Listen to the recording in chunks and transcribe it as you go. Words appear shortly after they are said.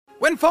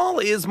When fall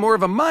is more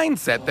of a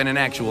mindset than an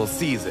actual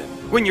season.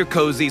 When your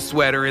cozy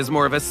sweater is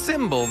more of a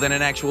symbol than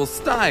an actual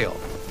style.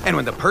 And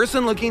when the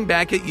person looking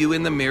back at you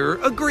in the mirror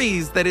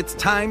agrees that it's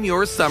time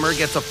your summer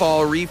gets a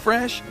fall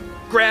refresh,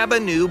 grab a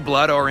new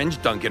Blood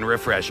Orange Dunkin'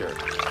 Refresher.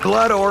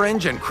 Blood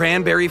orange and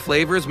cranberry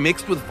flavors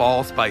mixed with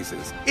fall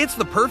spices. It's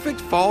the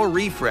perfect fall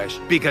refresh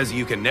because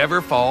you can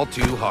never fall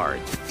too hard.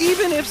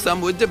 Even if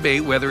some would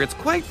debate whether it's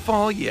quite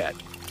fall yet.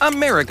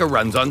 America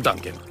runs on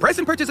Dunkin'. Price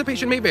and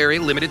participation may vary.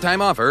 Limited time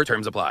offer.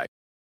 Terms apply.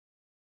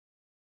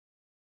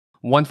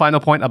 One final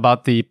point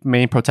about the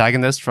main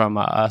protagonist from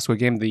Squid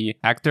Game, the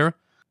actor.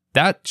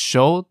 That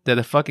show did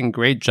a fucking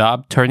great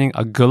job turning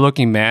a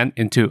good-looking man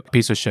into a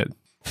piece of shit.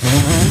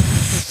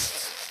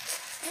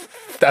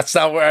 That's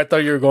not where I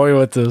thought you were going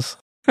with this.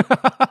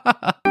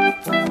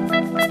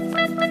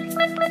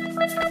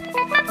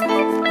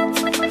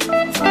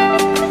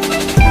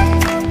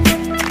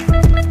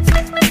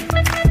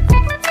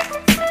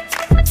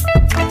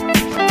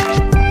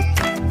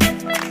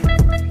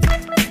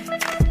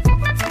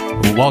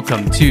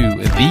 Welcome to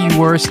The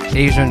Worst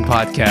Asian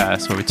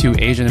Podcast, where two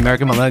Asian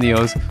American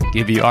millennials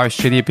give you our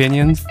shitty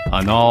opinions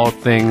on all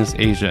things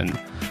Asian.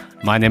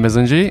 My name is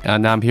Linji,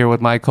 and I'm here with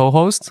my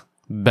co-host,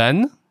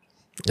 Ben.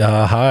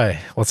 Hi.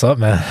 What's up,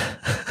 man?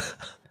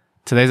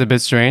 Today's a bit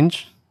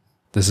strange.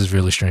 This is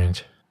really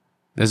strange.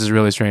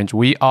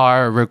 We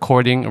are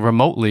recording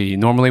remotely.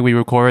 Normally, we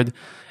record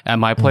at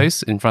my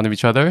place in front of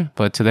each other,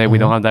 but today we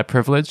don't have that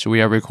privilege.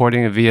 We are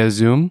recording via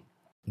Zoom.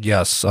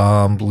 Yes.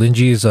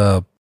 Linji's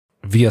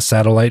via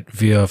satellite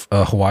via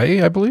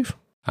Hawaii, I believe.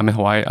 I'm in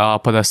Hawaii. I'll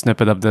put a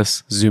snippet of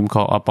this Zoom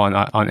call up on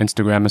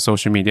Instagram and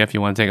social media if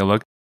you want to take a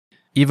look.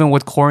 Even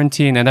with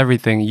quarantine and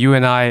everything, you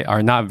and I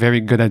are not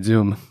very good at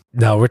Zoom.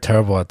 No, we're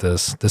terrible at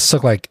this. This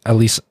took like at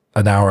least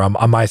an hour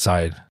on my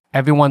side.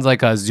 Everyone's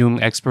like a Zoom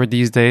expert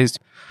these days,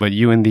 but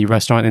you in the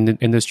restaurant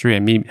industry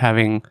and me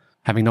having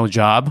no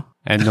job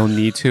and no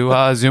need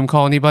to Zoom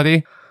call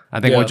anybody, I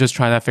think we're just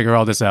trying to figure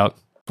all this out.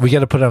 We got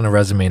to put it on a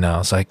resume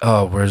now. It's like,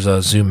 oh, where's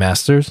Zoom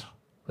Masters?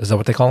 Is that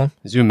what they call them?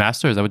 Zoom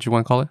Master? Is that what you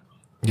want to call it?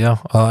 Yeah.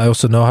 I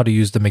also know how to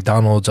use the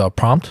McDonald's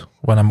prompt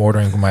when I'm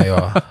ordering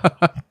my...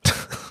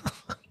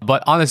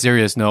 But on a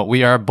serious note,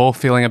 we are both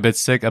feeling a bit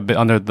sick, a bit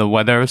under the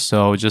weather.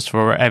 So just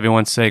for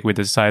everyone's sake, we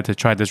decided to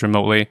try this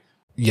remotely.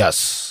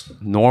 Yes.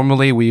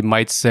 Normally, we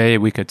might say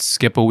we could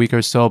skip a week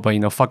or so, but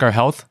fuck our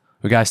health.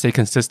 We got to stay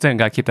consistent and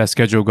got to keep that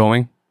schedule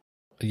going.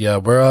 Yeah,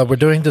 we're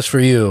doing this for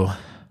you,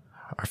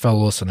 our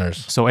fellow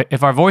listeners. So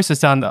if our voices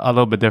sound a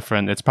little bit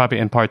different, it's probably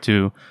in part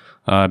to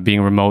being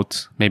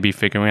remote, maybe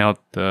figuring out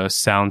the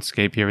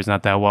soundscape here is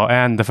not that well,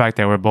 and the fact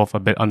that we're both a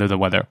bit under the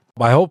weather.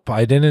 I hope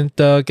I didn't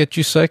get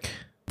you sick.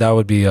 That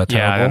would be terrible.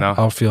 Yeah, I don't know.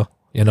 I'll feel,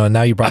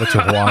 now you brought it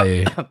to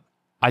Hawaii.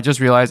 I just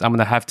realized I'm going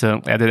to have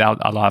to edit out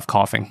a lot of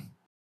coughing.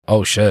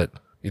 Oh, shit.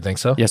 You think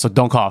so? Yeah, so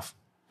don't cough.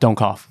 Don't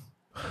cough.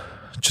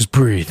 Just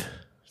breathe.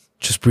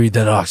 Just breathe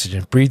that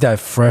oxygen. Breathe that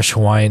fresh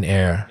Hawaiian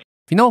air.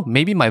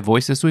 Maybe my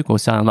voice this week will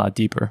sound a lot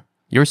deeper.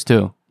 Yours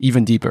too.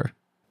 Even deeper.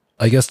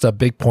 I guess the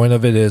big point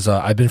of it is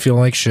I've been feeling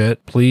like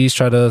shit. Please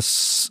try to,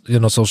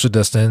 social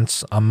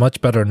distance. I'm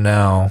much better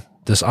now.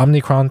 This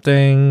Omicron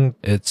thing,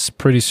 it's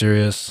pretty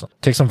serious.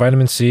 Take some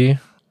vitamin C.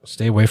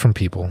 Stay away from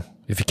people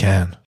if you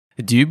can.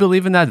 Do you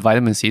believe in that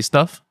vitamin C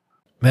stuff?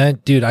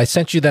 Man, dude, I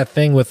sent you that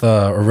thing with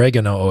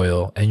oregano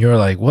oil, and you're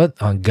like, what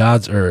on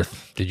God's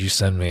earth did you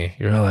send me?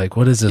 You're like,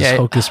 what is this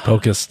hocus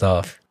pocus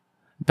stuff?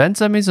 Ben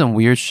sent me some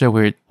weird shit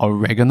where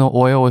oregano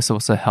oil is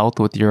supposed to help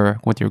with your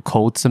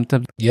cold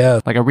symptoms. Yeah.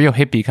 Like a real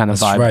hippie kind of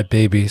vibe. That's right,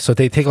 baby. So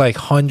they take like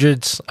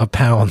hundreds of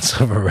pounds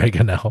of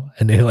oregano,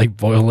 and they like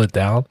boil it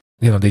down.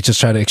 They just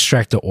try to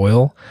extract the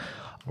oil.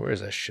 Where is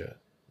that shit?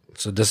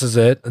 So this is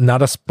it.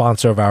 Not a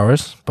sponsor of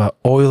ours, but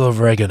oil of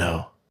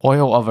oregano.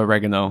 Oil of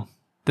oregano.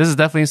 This is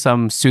definitely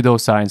some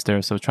pseudoscience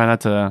there. So try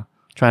not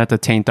to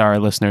taint our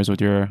listeners with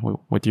your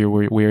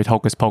weird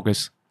hocus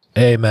pocus.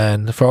 Hey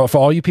man, for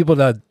all you people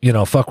that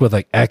fuck with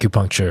like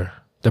acupuncture,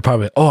 they're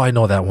probably I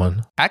know that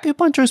one.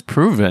 Acupuncture is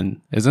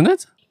proven, isn't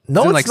it?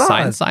 No, isn't it's like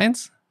not.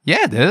 Science.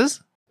 Yeah, it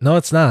is. No,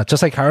 it's not.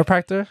 Just like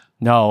chiropractor.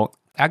 No,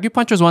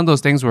 acupuncture is one of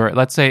those things where,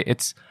 let's say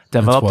it's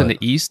developed in the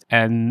East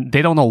and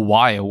they don't know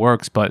why it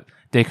works, but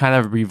they kind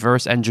of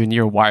reverse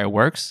engineer why it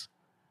works.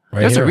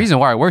 Right. There's a reason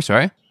why it works,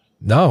 right?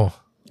 No.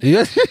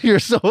 You're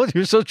so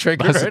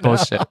triggered That's right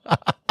bullshit.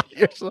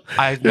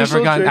 I've never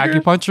so gotten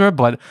triggered. acupuncture,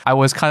 but I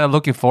was kind of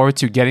looking forward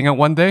to getting it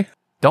one day.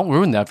 Don't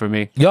ruin that for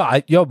me.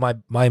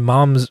 My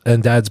mom's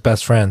and dad's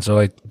best friends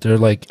are they're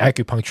like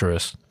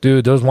acupuncturists.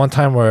 Dude, there was one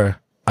time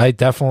where I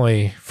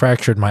definitely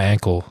fractured my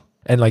ankle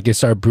and it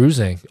started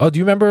bruising. Oh, do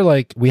you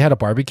remember we had a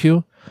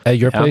barbecue at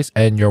your place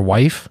and your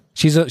wife,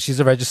 she's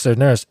a registered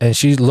nurse, and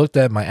she looked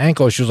at my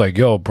ankle. She was like,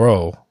 yo,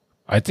 bro,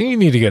 I think you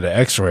need to get an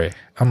x-ray.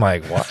 I'm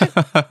like, what?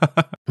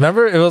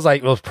 Remember? It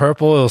was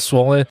purple. It was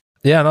swollen.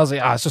 Yeah. And I was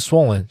like, it's just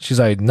swollen. She's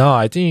like, no,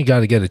 I think you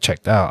got to get it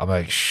checked out. I'm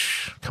like,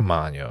 shh, come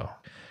on, yo.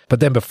 But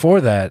then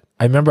before that,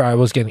 I remember I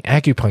was getting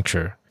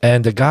acupuncture,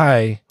 and the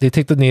guy, they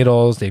take the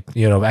needles, they,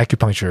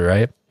 acupuncture,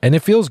 right? And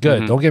it feels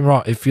good. Don't get me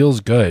wrong. It feels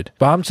good.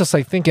 But I'm just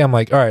like thinking, I'm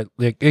like, all right,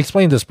 like,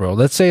 explain this, bro.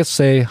 Let's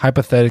say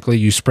hypothetically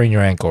you sprain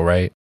your ankle,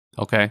 right?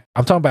 Okay.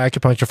 I'm talking about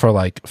acupuncture for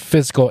like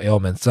physical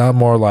ailments, not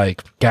more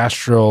like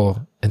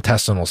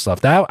gastrointestinal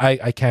stuff. That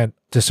I can't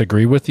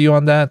disagree with you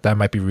on that. That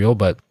might be real,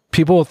 but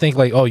people will think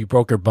like, oh, you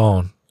broke your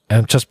bone.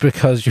 And just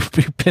because you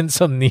pinned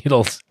some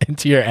needles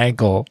into your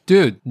ankle.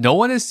 Dude, no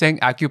one is saying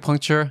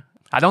acupuncture.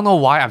 I don't know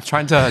why I'm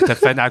trying to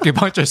defend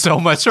acupuncture so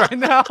much right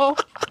now.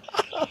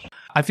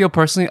 I feel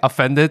personally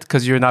offended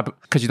because you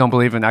don't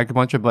believe in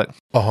acupuncture, but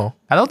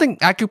I don't think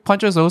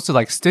acupuncture is supposed to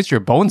like stitch your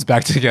bones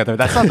back together.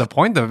 That's not the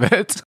point of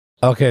it.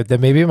 Okay,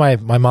 then maybe my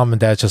mom and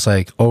dad just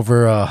like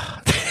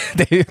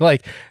they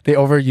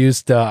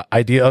overused the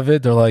idea of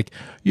it. They're like,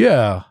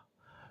 yeah,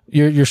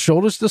 your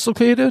shoulder's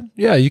dislocated.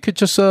 Yeah, you could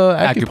just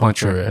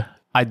acupuncture it.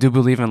 I do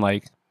believe in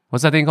like,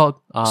 what's that thing called?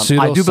 Pseudoscience.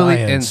 I do believe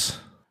in.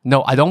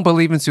 No, I don't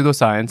believe in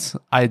pseudoscience.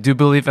 I do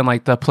believe in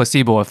like the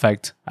placebo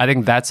effect. I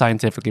think that's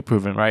scientifically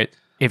proven, right?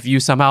 If you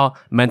somehow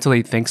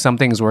mentally think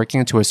something is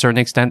working to a certain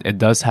extent, it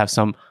does have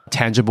some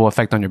tangible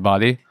effect on your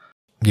body.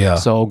 Yeah.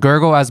 So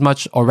gurgle as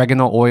much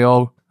oregano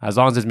oil as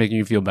long as it's making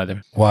you feel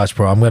better. Watch,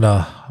 bro.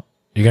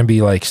 You're gonna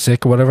be like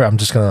sick or whatever. I'm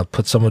just gonna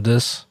put some of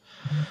this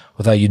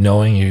without you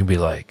knowing. You're gonna be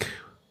like,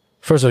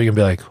 first of all, you're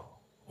gonna be like,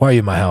 why are you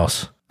in my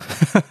house?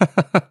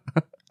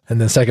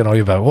 And then second of all,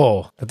 you're like,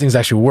 whoa, that thing's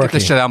actually working. Get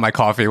the shit out of my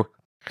coffee.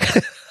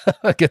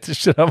 Get the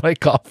shit out of my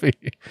coffee.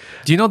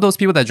 Do you know those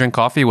people that drink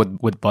coffee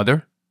with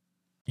butter?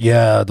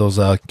 Yeah, those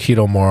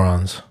keto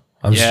morons.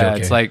 I'm just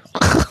joking. It's like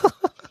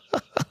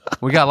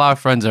we got a lot of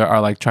friends that are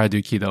like try to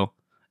do keto.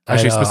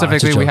 Actually,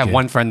 specifically, we have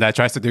one friend that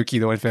tries to do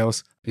keto and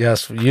fails.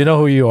 Yes, you know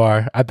who you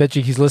are. I bet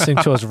you he's listening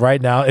to us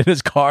right now in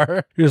his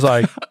car. He's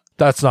like,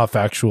 that's not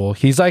factual.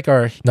 He's like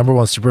our number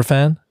one super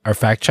fan, our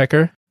fact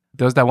checker.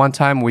 There was that one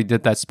time we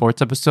did that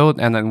sports episode,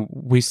 and then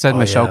we said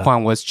Michelle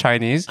Kwan was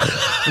Chinese.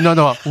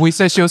 No, we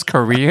said she was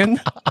Korean.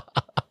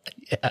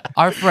 Yeah.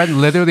 Our friend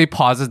literally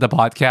pauses the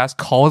podcast,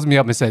 calls me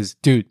up and says,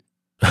 dude,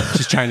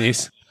 she's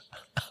Chinese.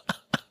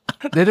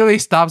 Literally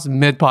stops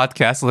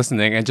mid-podcast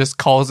listening and just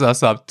calls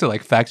us up to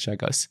like fact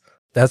check us.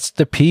 That's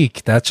the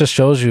peak. That just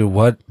shows you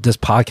what this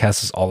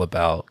podcast is all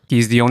about.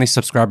 He's the only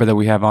subscriber that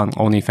we have on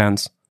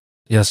OnlyFans.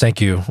 Yes,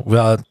 thank you.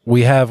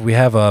 We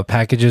have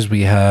packages.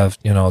 We have,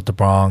 the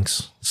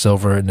bronze,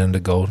 silver, and then the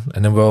gold.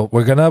 And then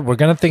we're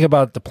gonna think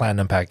about the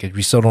platinum package.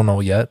 We still don't know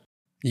yet.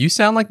 You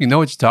sound like you know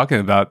what you're talking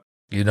about.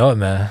 You know it,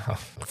 man.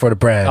 For the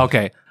brand.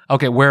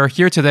 Okay, we're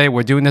here today.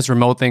 We're doing this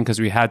remote thing because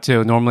we had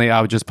to. Normally, I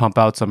would just pump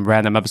out some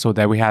random episode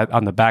that we had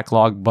on the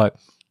backlog, but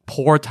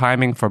poor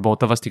timing for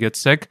both of us to get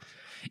sick.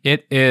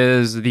 It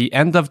is the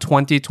end of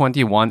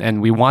 2021,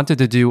 and we wanted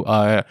to do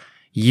a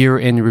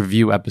year-in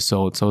review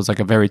episode, so it's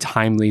like a very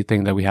timely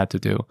thing that we had to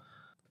do.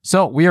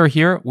 So we are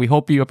here. We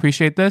hope you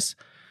appreciate this.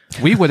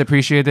 We would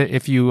appreciate it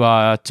if you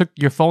took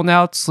your phone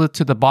out, slid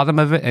to the bottom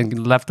of it,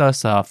 and left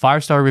us a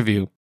 5-star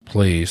review.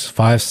 Please,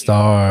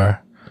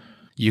 5-star.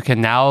 You can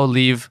now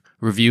leave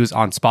reviews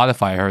on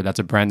Spotify. I heard that's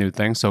a brand new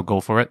thing, so go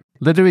for it.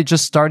 Literally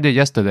just started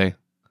yesterday.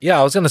 Yeah,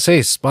 I was going to say,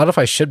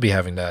 Spotify should be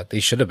having that. They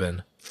should have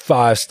been.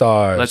 5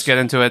 stars. Let's get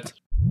into it.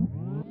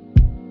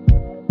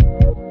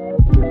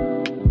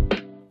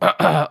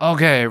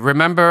 Okay,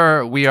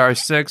 remember, we are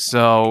sick,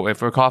 so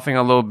if we're coughing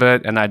a little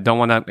bit and I don't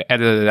want to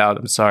edit it out,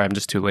 I'm sorry, I'm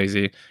just too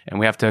lazy. And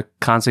we have to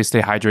constantly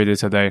stay hydrated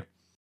today.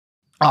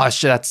 Oh,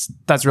 shit,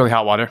 that's really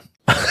hot water.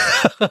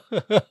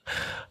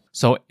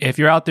 So if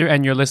you're out there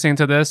and you're listening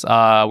to this,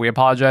 we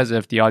apologize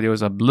if the audio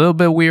is a little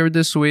bit weird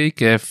this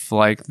week, if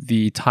like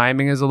the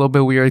timing is a little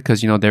bit weird,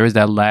 because, there is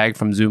that lag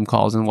from Zoom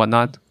calls and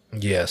whatnot.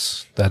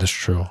 Yes, that is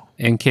true.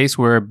 In case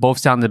we're both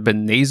sounding a bit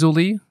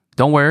nasally,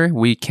 don't worry,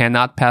 we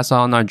cannot pass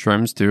on our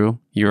germs through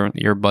your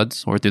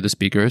earbuds or through the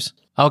speakers.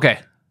 Okay,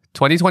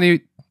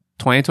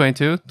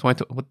 2022, what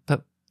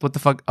the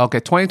fuck?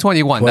 Okay,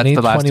 2021, that's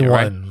the last year,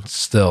 right?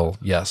 Still,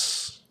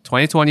 yes.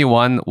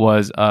 2021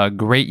 was a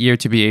great year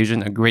to be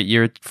Asian, a great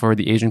year for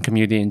the Asian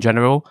community in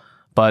general.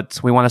 But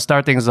we want to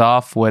start things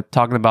off with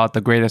talking about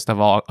the greatest of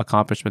all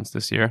accomplishments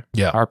this year.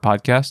 Yeah. Our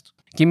podcast.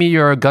 Give me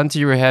your gun to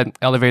your head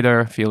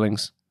elevator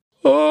feelings.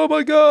 Oh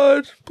my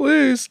God,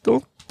 please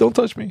don't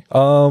touch me.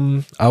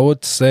 I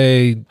would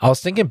say, I was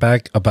thinking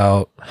back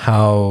about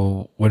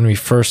how when we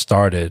first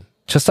started,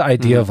 just the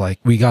idea of like,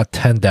 we got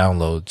 10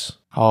 downloads.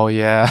 Oh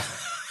yeah.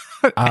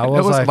 I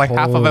was like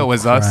half of it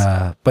was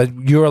us. But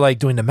you were like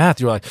doing the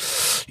math. You were like,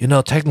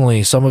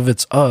 technically some of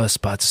it's us,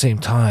 but at the same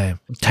time,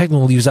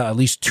 technically leaves out at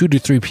least 2 to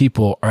 3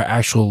 people are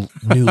actual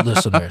new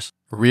listeners.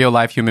 Real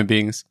life human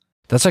beings.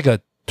 That's like a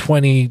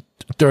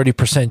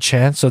 20-30%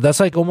 chance. So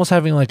that's like almost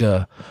having like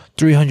a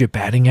 300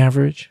 batting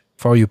average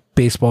for all you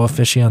baseball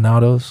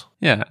aficionados.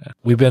 Yeah.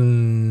 We've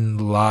been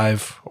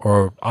live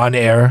or on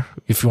air,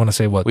 if you want to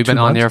say what. We've been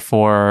on air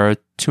for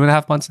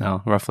 2.5 months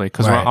now, roughly,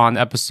 because we're on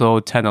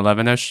episode 10,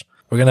 11-ish.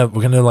 We're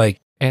gonna like.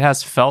 It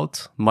has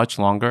felt much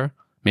longer,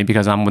 maybe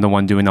because I'm the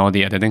one doing all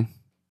the editing.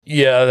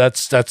 Yeah,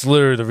 that's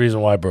literally the reason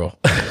why, bro.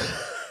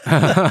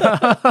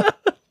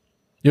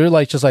 You're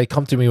like, just like,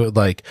 come to me with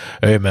like,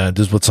 hey man,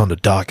 this is what's on the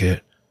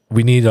docket.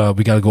 We got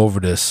to go over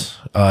this.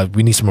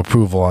 We need some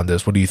approval on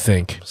this. What do you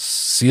think?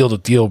 Seal the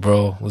deal,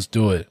 bro. Let's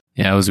do it.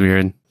 Yeah, it was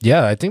weird.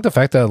 Yeah, I think the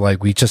fact that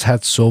like we just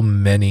had so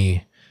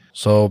many.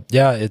 So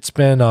yeah, it's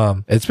been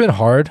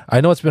hard.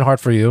 I know it's been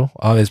hard for you.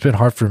 It's been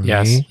hard for me.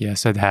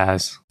 Yes, it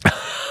has.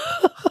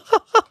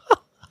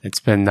 It's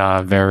been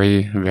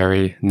very,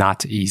 very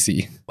not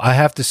easy. I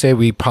have to say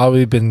we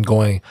probably been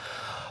going.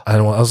 I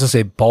don't know. I was gonna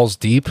say balls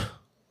deep.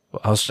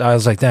 I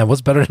was like, damn,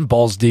 what's better than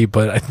balls deep?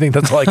 But I think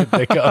that's all I can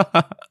think of.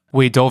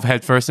 We dove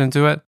headfirst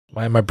into it.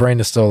 My brain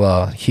is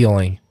still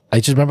healing. I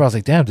just remember I was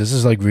like, damn, this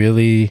is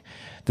really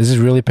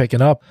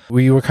picking up.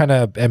 We were kind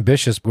of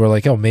ambitious. We were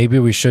like, oh, maybe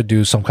we should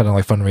do some kind of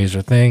like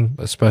fundraiser thing,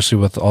 especially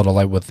with all the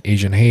like with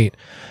Asian hate.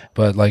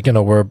 But like, you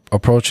know, we're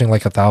approaching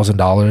like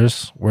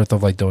 $1,000 worth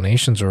of like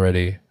donations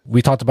already.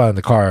 We talked about it in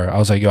the car. I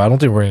was like, yo, I don't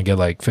think we're gonna get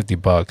like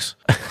 $50.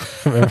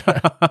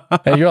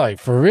 And you're like,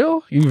 for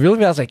real? You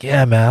really? I was like,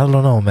 yeah, man. I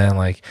don't know, man.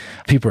 Like,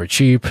 people are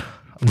cheap.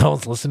 No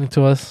one's listening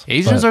to us.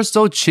 Asians are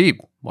so cheap.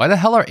 Why the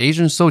hell are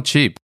Asians so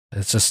cheap?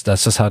 That's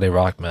just how they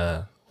rock,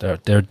 man.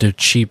 They're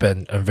cheap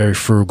and very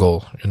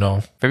frugal, you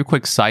know. Very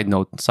quick side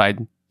note,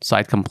 side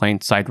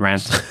complaint, side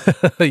rant.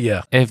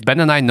 Yeah. If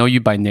Ben and I know you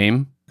by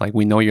name, like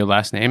we know your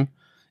last name,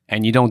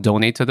 and you don't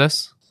donate to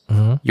this,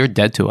 you're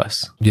dead to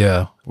us.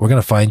 Yeah. We're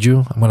gonna find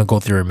you. I'm gonna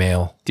go through your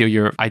mail. Steal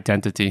your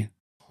identity.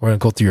 We're gonna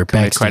go through your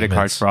bank credit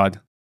statements. card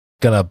fraud.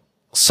 Gonna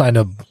sign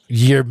a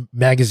year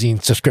magazine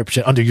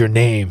subscription under your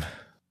name.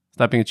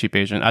 Stop being a cheap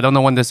Asian. I don't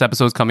know when this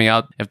episode is coming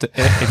out. If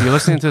you're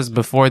listening to this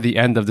before the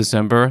end of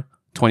December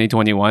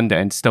 2021,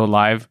 then it's still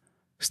live,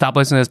 stop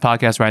listening to this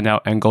podcast right now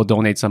and go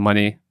donate some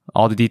money.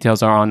 All the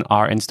details are on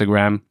our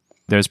Instagram.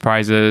 There's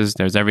prizes.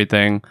 There's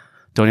everything.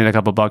 Donate a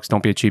couple bucks.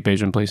 Don't be a cheap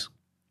Asian, please.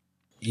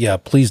 Yeah,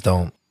 please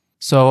don't.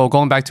 So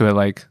going back to it,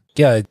 like,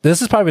 yeah,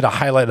 this is probably the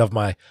highlight of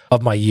my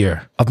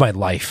year, of my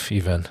life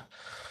even.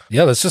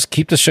 Yeah, let's just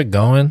keep this shit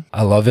going.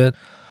 I love it.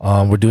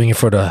 We're doing it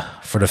for the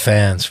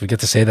fans. We get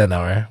to say that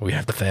now, right? We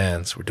have the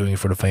fans. We're doing it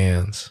for the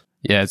fans.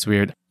 Yeah, it's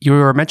weird. You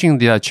were mentioning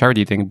the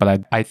charity thing,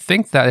 but I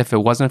think that if it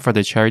wasn't for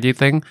the charity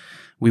thing,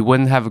 we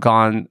wouldn't have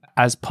gone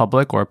as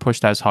public or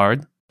pushed as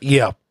hard.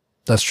 Yeah,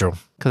 that's true.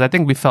 Because I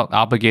think we felt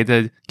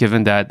obligated,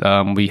 given that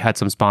we had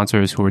some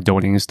sponsors who were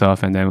donating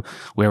stuff, and then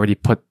we already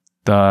put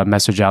the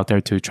message out there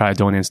to try to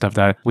donate and stuff,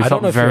 that we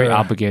felt very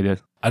obligated.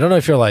 I don't know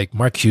if you're like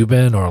Mark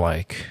Cuban or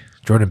like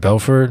Jordan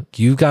Belfort.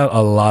 You got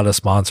a lot of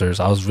sponsors.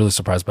 I was really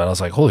surprised by it. I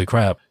was like, holy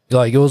crap.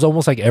 Like, it was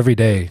almost like every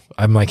day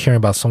I'm like hearing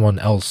about someone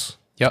else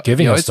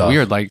giving us stuff. It's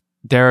weird. Like,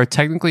 there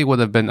technically would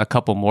have been a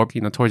couple more,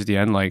 towards the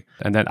end. Like,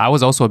 and then I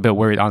was also a bit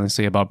worried,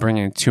 honestly, about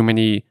bringing too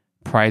many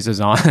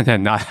prizes on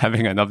and not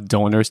having enough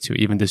donors to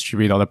even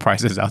distribute all the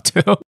prizes out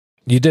to.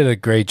 You did a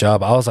great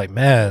job. I was like,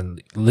 man,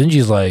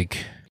 Linji's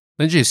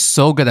is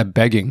so good at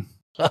begging.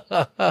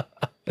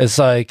 It's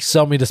like,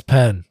 sell me this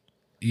pen.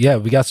 Yeah,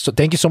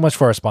 thank you so much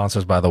for our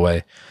sponsors, by the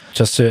way.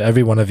 Just to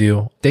every one of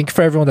you. Thank you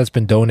for everyone that's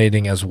been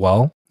donating as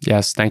well.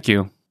 Yes, thank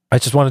you. I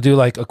just want to do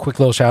like a quick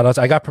little shout out.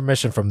 I got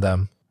permission from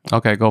them.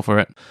 Okay, go for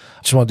it.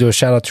 I just want to do a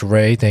shout out to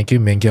Ray. Thank you.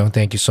 Mingyong,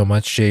 thank you so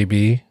much.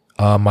 JB,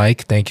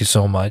 Mike, thank you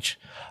so much.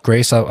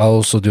 Grace, I'll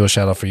also do a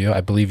shout out for you. I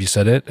believe you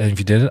said it. And if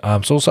you didn't,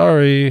 I'm so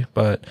sorry.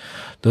 But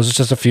those are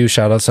just a few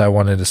shout outs I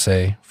wanted to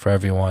say for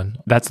everyone.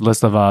 That's a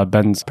list of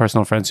Ben's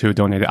personal friends who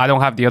donated. I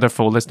don't have the other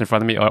full list in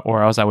front of me,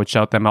 or else I would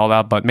shout them all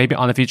out. But maybe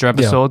on a future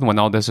episode, when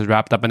all this is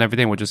wrapped up and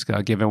everything, we'll just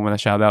give everyone a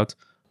shout out.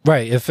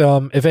 Right. If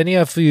any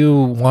of you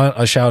want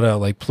a shout out,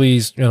 like,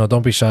 please,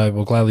 don't be shy.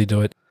 We'll gladly do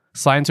it.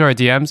 Slide into our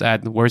DMs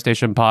at Worst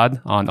Asian Pod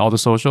on all the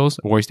socials,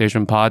 Worst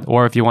Asian Pod.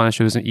 Or if you want to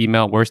shoot us an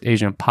email,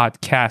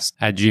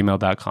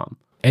 worstasianpodcast@gmail.com.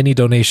 Any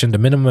donation, the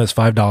minimum is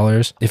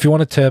 $5. If you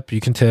want to tip, you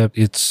can tip.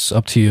 It's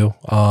up to you.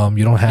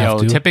 You don't have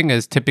to. Tipping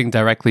is tipping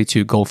directly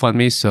to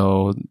GoFundMe,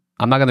 so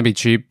I'm not going to be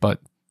cheap, but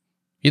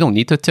you don't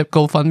need to tip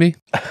GoFundMe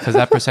because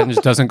that percentage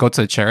doesn't go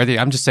to the charity.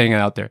 I'm just saying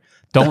it out there.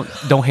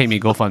 Don't hate me,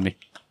 GoFundMe.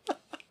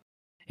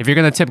 If you're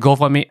going to tip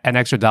GoFundMe an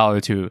extra $1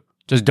 or $2,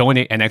 just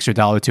donate an extra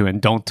 $1 or $2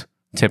 and don't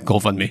tip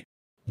GoFundMe.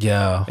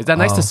 Yeah. Is that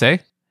nice to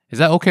say? Is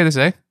that okay to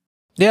say?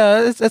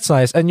 Yeah, it's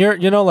nice. And you're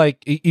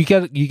like you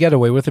get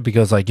away with it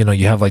because like,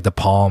 you have like the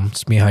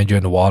palms behind you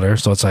in the water.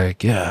 So it's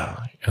like,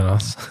 yeah,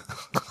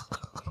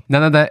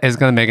 None of that is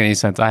going to make any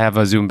sense. I have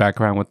a Zoom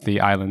background with the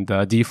island,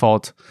 the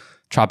default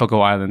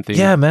tropical island theme.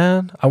 Yeah,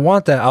 man. I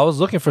want that. I was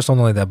looking for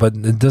something like that, but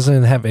it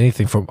doesn't have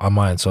anything on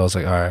mine. So I was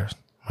like, all right,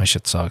 my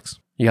shit sucks.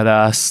 You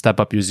got to step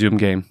up your Zoom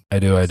game. I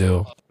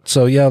do.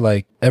 So yeah,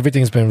 like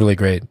everything's been really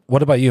great.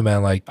 What about you,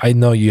 man? Like, I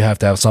know you have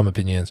to have some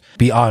opinions.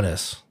 Be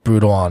honest,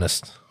 brutal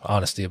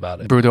honesty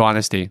about it. Brutal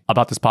honesty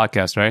about this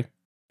podcast, right?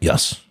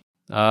 Yes.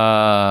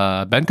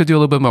 Ben could do a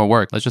little bit more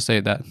work. Let's just say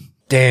that.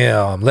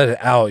 Damn, let it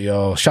out,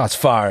 yo. Shots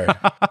fired.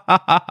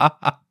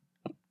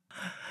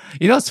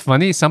 It's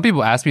funny. Some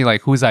people ask me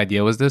like, whose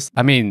idea was this?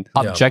 I mean,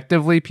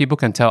 objectively, people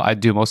can tell I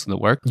do most of the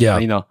work.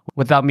 Yeah.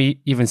 Without me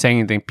even saying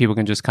anything, people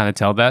can just kind of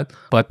tell that.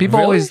 But people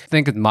always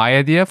think it's my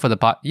idea for the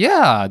pod.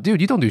 Yeah,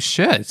 dude, you don't do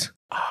shit.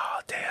 Oh,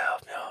 damn.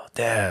 No,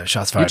 Damn,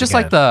 shots fired. You're just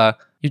like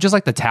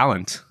the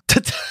talent.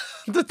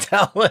 the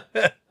talent.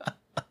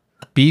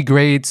 B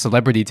grade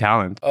celebrity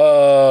talent.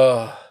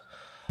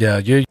 Yeah,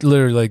 you're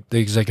literally like the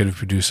executive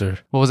producer.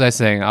 What was I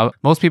saying?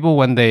 Most people,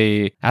 when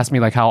they ask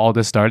me like how all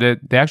this started,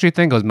 they actually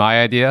think it was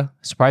my idea.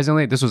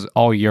 Surprisingly, this was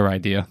all your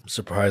idea.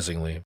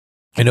 Surprisingly.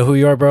 You know who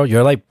you are, bro?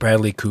 You're like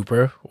Bradley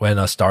Cooper when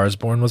A Star is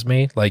Born was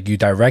made. Like, you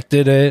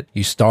directed it,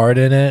 you starred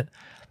in it,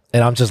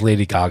 and I'm just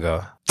Lady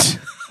Gaga.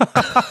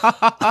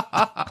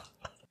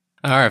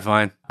 All right,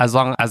 fine. As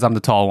long as I'm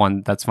the tall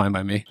one, that's fine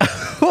by me.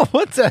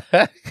 What the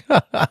heck?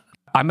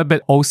 I'm a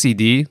bit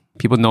OCD.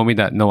 People know me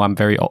that know I'm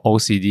very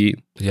OCD.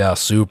 Yeah,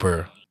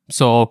 super.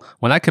 So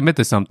when I commit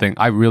to something,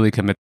 I really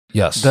commit.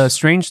 Yes. The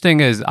strange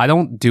thing is I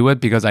don't do it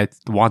because I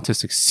want to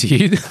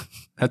succeed.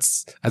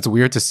 That's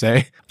weird to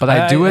say. But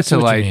I do it see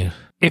to what you like, mean.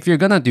 if you're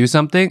going to do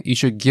something, you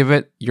should give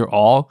it your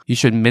all. You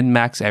should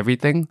min-max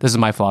everything. This is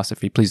my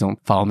philosophy. Please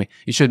don't follow me.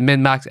 You should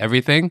min-max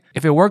everything.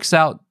 If it works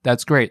out,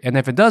 that's great. And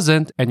if it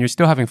doesn't, and you're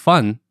still having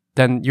fun,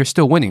 then you're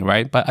still winning,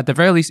 right? But at the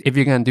very least, if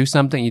you're going to do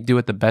something, you do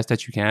it the best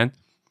that you can.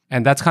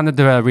 And that's kind of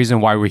the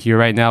reason why we're here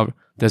right now,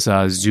 this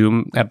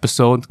Zoom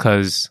episode,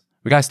 because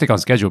we got to stick on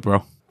schedule,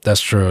 bro. That's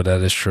true.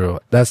 That is true.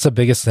 That's the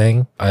biggest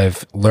thing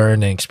I've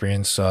learned and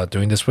experienced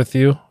doing this with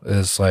you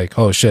is like,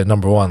 oh shit,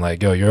 number one,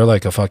 like, yo, you're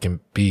like a fucking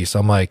beast.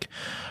 I'm like,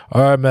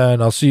 all right,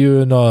 man, I'll see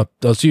you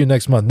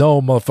next month.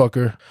 No,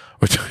 motherfucker.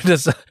 We're doing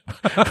this.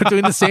 We're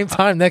doing the same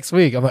time next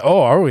week. I'm like,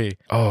 oh, are we?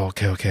 Oh,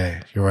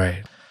 okay. You're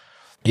right.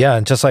 Yeah,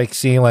 and just like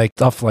seeing like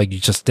stuff like you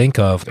just think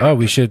of, oh,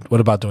 what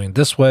about doing it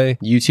this way?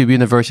 YouTube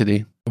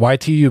University.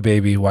 YTU,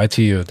 baby.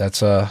 YTU.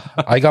 That's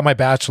I got my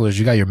bachelor's,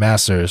 you got your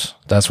master's.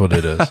 That's what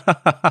it is.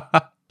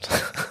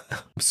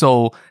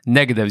 So,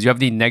 negatives. You have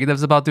any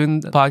negatives about doing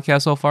the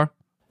podcast so far?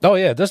 Oh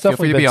yeah, there's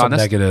definitely been some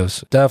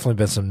negatives. Definitely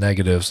been some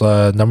negatives.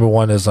 Number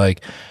one is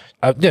like,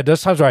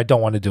 there's times where I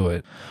don't want to do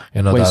it.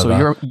 You know. Wait,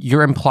 so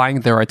you're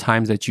implying there are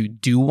times that you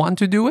do want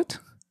to do it?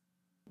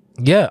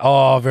 Yeah.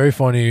 Oh, very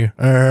funny.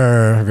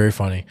 Very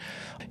funny.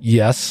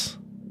 Yes.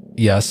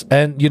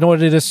 And you know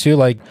what it is too?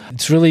 Like,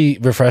 it's really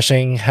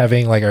refreshing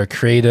having like our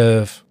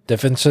creative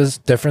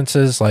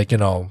differences like, you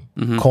know,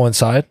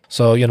 coincide.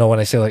 So, you know, when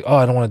I say like, oh,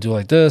 I don't want to do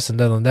like this and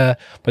then that,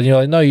 but you're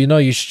like, no, you know,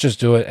 you should just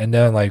do it. And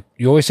then like,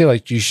 you always say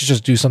like, you should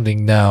just do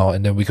something now.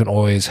 And then we can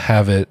always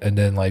have it and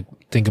then like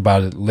think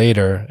about it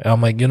later. And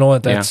I'm like, you know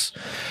what? That's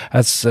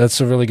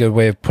a really good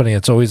way of putting it.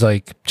 It's always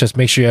like, just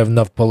make sure you have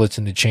enough bullets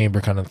in the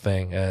chamber kind of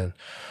thing. And,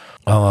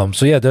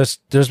 so yeah, there's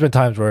been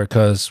times where,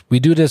 cause we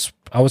do this,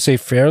 I would say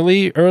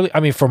fairly early.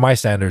 I mean, for my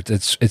standards,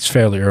 it's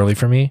fairly early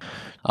for me.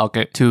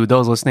 Okay, to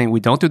those listening, we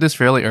don't do this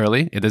fairly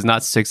early. It is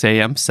not 6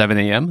 a.m., 7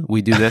 a.m.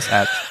 We do this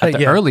at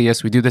the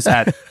earliest. We do this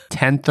at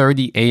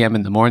 10:30 a.m.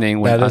 in the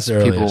morning when us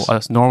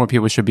normal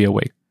people should be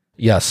awake.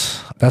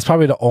 Yes, that's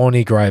probably the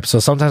only gripe. So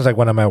sometimes like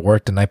when I'm at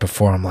work the night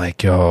before, I'm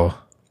like, yo,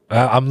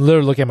 I'm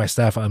literally looking at my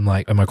staff. I'm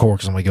like, and my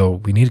coworkers, I'm like, yo,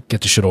 we need to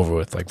get this shit over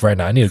with. Like right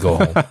now, I need to go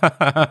home.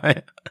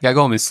 Yeah,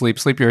 go home and sleep.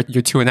 Sleep your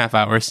 2.5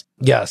 hours.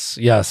 Yes.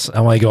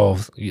 I'm like, oh,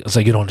 it's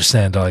like, you don't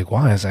understand. They're like,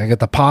 why? I got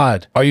the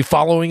pod. Are you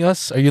following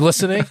us? Are you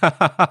listening?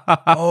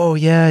 Oh,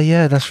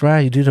 yeah, that's right.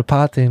 You do the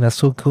pod thing. That's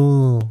so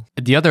cool.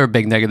 The other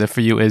big negative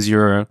for you is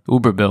your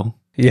Uber bill.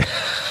 Yeah.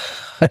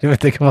 I didn't even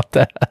think about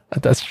that.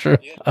 That's true.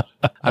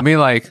 I mean,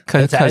 like,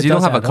 because you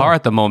don't have a car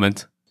at the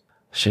moment.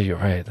 Shit, you're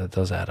right. That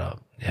does add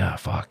up. Yeah,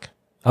 fuck.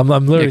 I'm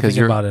literally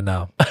thinking about it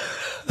now.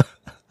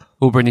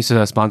 Uber needs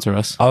to sponsor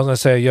us. I was going to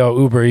say, yo,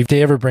 Uber, if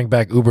they ever bring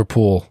back Uber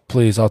Pool,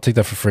 please, I'll take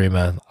that for free,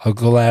 man. I'll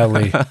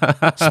gladly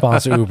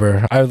sponsor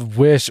Uber. I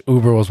wish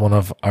Uber was one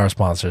of our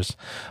sponsors.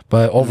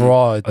 But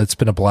overall, it's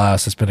been a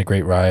blast. It's been a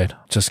great ride.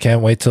 Just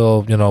can't wait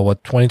till, you know,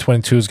 what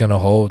 2022 is going to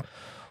hold.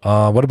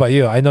 What about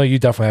you? I know you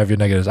definitely have your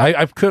negatives.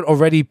 I could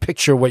already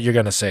picture what you're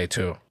going to say,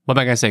 too. What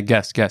am I going to say?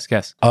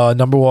 Guess.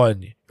 Number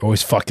one, you're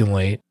always fucking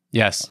late.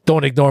 Yes.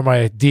 Don't ignore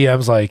my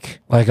DMs like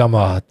I'm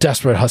a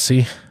desperate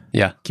hussy.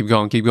 Yeah, keep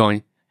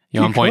going.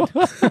 You're on point.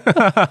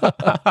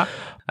 I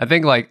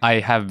think like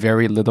I have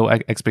very little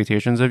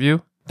expectations of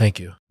you. Thank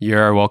you.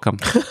 You're welcome.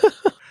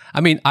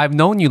 I mean, I've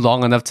known you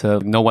long enough to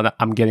know what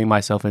I'm getting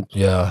myself into.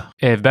 Yeah.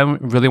 If Ben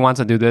really wants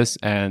to do this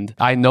and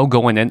I know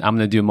going in, I'm going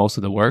to do most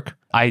of the work,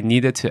 I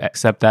needed to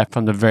accept that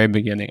from the very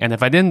beginning. And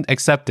if I didn't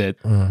accept it,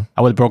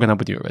 I would have broken up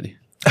with you already.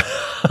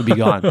 We'd be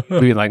gone.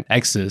 We'd be like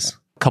exes,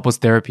 couples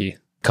therapy.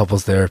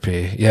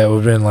 Yeah, it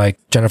would have been like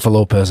Jennifer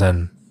Lopez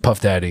and Puff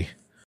Daddy.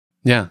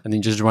 Yeah, and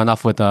then just run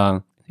off with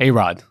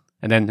A-Rod.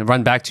 And then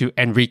run back to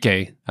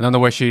Enrique. I don't know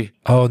where she...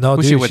 Oh, no,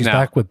 dude, she's now?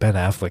 back with Ben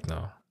Affleck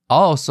now.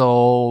 Oh,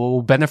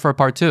 so Bennifer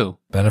Part 2.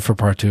 Bennifer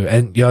Part 2.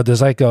 And, yo,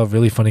 there's like a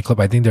really funny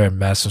clip. I think they're in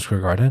Madison Square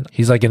Garden.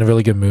 He's like in a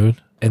really good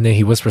mood. And then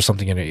he whispers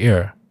something in her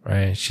ear,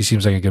 right? She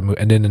seems like a good mood.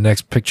 And then the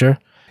next picture,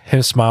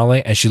 him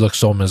smiling, and she looks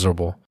so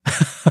miserable.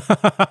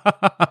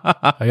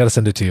 I gotta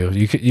send it to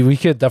you. We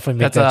could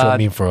definitely make that to a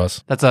meme for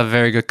us. That's a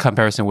very good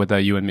comparison with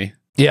you and me.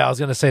 Yeah, I was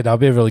gonna say that would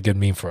be a really good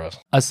meme for us.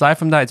 Aside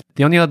from that,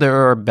 the only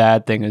other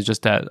bad thing is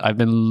just that I've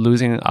been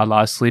losing a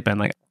lot of sleep, and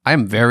like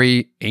I'm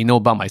very anal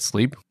about my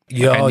sleep.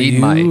 Yo, I need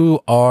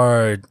you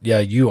are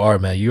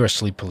man. You are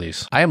sleep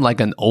police. I am like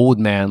an old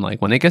man.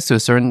 Like when it gets to a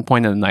certain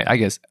point in the night, I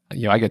guess,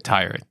 I get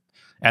tired.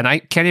 And I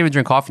can't even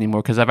drink coffee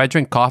anymore because if I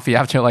drink coffee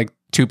after like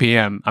 2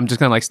 p.m., I'm just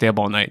going to like stay up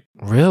all night.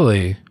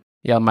 Really?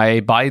 Yeah, my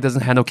body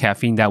doesn't handle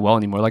caffeine that well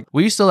anymore. Like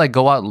we used to like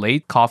go out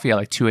late, coffee at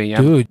like 2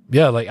 a.m. Dude,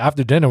 yeah, like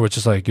after dinner, we're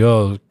just like,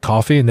 yo,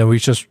 coffee. And then we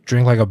just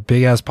drink like a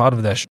big ass pot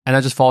of that shit. And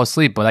I just fall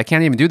asleep, but I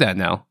can't even do that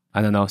now.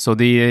 I don't know. So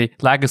the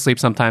lack of sleep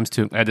sometimes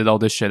to edit all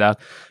this shit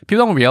out.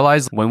 People don't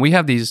realize when we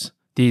have these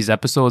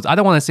episodes, I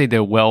don't want to say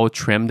they're well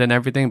trimmed and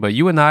everything, but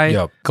you and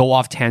I go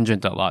off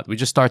tangent a lot. We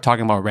just start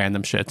talking about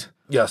random shit.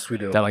 Yes, we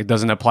do. That like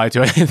doesn't apply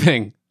to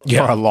anything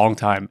for a long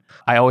time.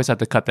 I always have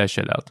to cut that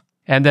shit out.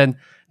 And then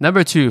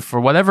number 2, for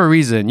whatever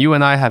reason, you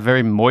and I have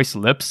very moist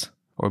lips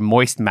or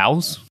moist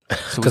mouths.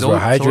 Because we're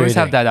hydrated. So we always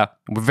have that.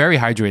 We're very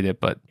hydrated,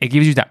 but it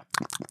gives you that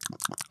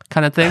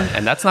kind of thing,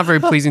 and that's not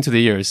very pleasing to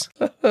the ears.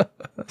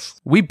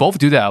 We both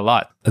do that a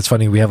lot. It's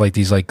funny. We have like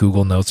these like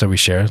Google notes that we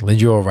share.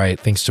 Lindsay will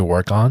write things to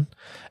work on.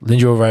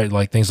 Lindsay will write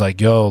like things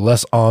like, yo,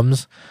 less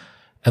and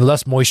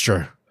less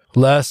moisture.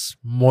 Less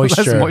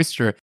moisture. Less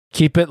moisture.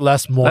 Keep it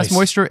less moist. Less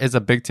moisture is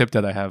a big tip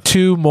that I have.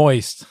 Too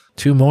moist,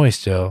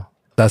 yo.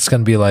 That's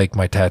going to be like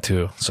my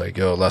tattoo. It's like,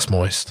 yo, less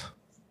moist.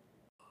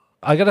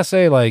 I got to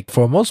say, like,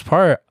 for the most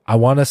part, I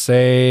want to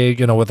say,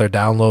 with our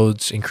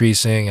downloads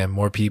increasing and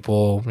more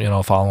people,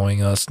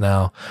 following us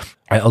now,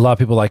 a lot of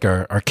people like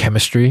our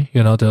chemistry,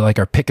 they're like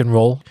our pick and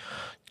roll.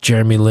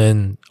 Jeremy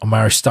Lin,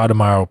 Omar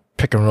Stoudemire,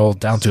 pick and roll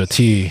down to a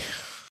T.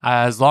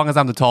 As long as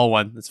I'm the tall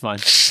one, it's fine.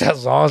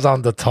 As long as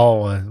I'm the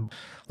tall one.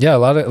 Yeah, a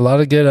lot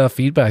of good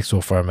feedback so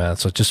far, man.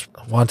 So just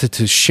wanted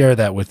to share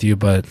that with you,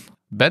 but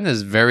Ben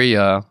is very,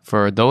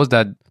 for those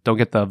that don't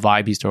get the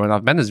vibe he's throwing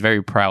off, Ben is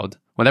very proud.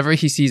 Whenever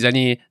he sees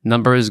any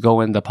numbers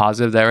go in the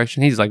positive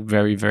direction, he's like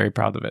very, very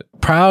proud of it.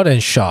 Proud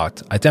and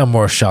shocked. I think I'm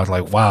more shocked.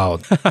 Like, wow,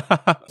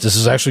 this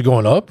is actually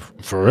going up?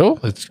 For real?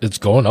 It's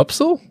going up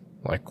still?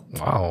 Like,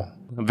 wow.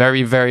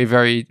 Very, very,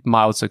 very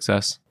mild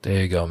success.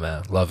 There you go,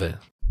 man. Love it.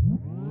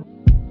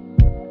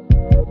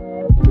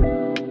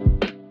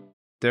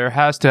 There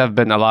has to have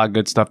been a lot of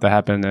good stuff that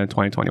happened in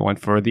 2021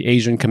 for the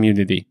Asian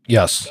community.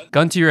 Yes.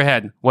 Gun to your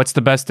head. What's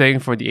the best thing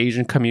for the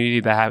Asian community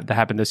that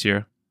happened this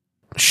year?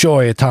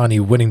 Shohei Ohtani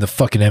winning the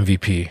fucking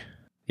MVP.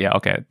 Yeah,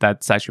 okay.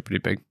 That's actually pretty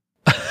big.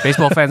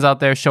 Baseball fans out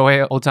there,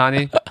 Shohei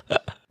Ohtani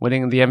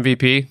winning the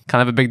MVP.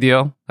 Kind of a big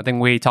deal. I think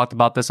we talked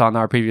about this on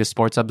our previous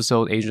sports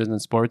episode, Asians in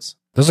Sports.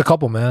 There's a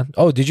couple, man.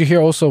 Oh, did you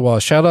hear also,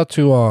 shout out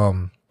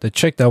to the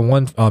chick that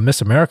won Miss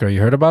America.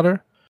 You heard about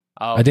her?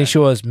 Oh, okay. I think she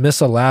was Miss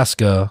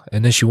Alaska,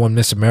 and then she won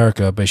Miss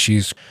America, but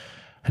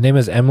her name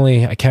is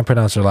Emily. I can't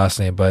pronounce her last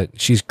name, but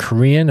she's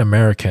Korean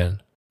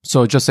American.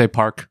 So just say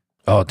Park.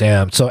 Oh,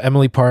 damn. So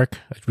Emily Park,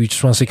 we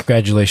just want to say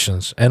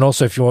congratulations. And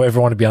also, if you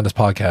ever want to be on this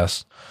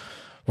podcast,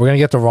 we're going to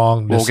get the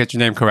wrong Miss. We'll get your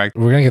name correct.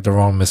 We're going to get the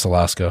wrong Miss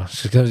Alaska.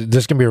 There's going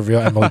to be a real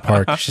Emily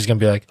Park. She's going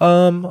to be like,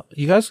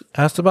 you guys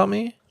asked about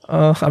me?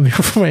 I'm here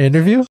for my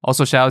interview.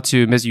 Also, shout out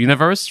to Miss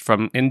Universe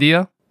from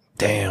India.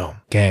 Damn.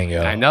 Gang,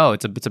 yo. I know.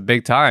 It's a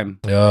big time.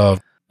 Yo.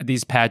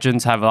 These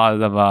pageants have a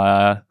lot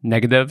of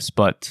negatives,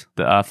 but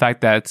the fact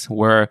that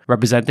we're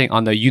representing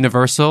on the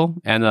universal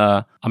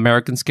and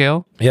American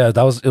scale. Yeah, it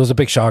was a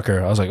big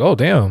shocker. I was like, oh,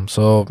 damn.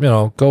 So,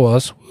 go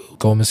us.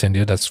 Go Miss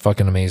India. That's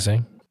fucking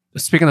amazing.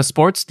 Speaking of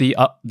sports, the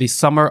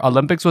Summer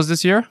Olympics was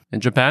this year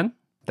in Japan.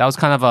 That was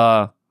kind of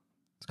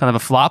a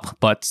flop,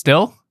 but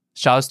still,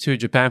 shouts to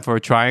Japan for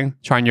trying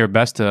your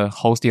best to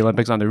host the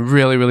Olympics under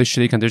really, really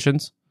shitty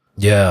conditions.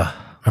 Yeah.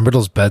 Remember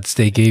those beds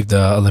they gave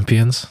the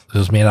Olympians? It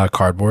was made out of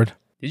cardboard.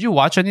 Did you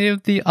watch any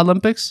of the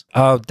Olympics?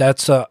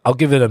 That's I'll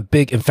give it a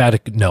big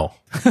emphatic no.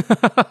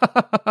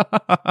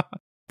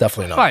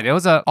 Definitely not. Fine. It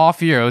was an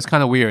off year. It was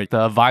kind of weird.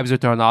 The vibes were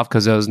thrown off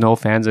because there was no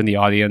fans in the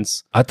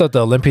audience. I thought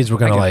the Olympians were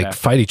gonna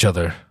fight each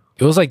other.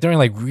 It was like during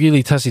like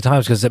really testy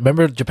times because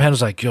remember Japan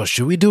was like, yo,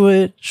 should we do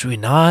it? Should we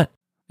not?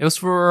 It was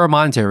for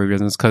monetary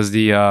reasons because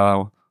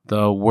the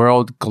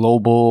World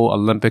Global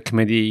Olympic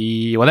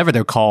Committee, whatever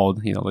they're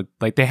called,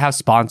 like they have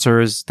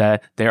sponsors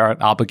that they are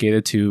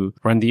obligated to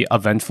run the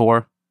event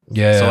for.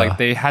 Yeah. So like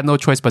they had no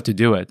choice but to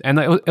do it. And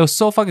it was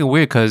so fucking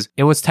weird because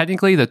it was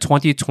technically the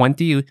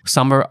 2020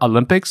 Summer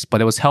Olympics, but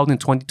it was held in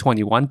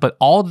 2021. But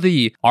all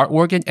the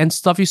artwork and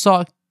stuff you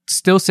saw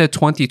still said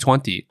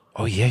 2020.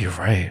 Oh yeah, you're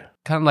right.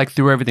 Kind of like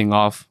threw everything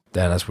off.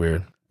 Damn, that's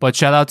weird. But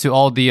shout out to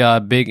all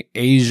the big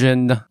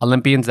Asian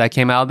Olympians that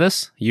came out of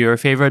this. Your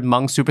favorite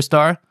Hmong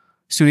superstar,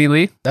 Suni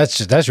Lee.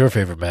 That's your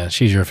favorite, man.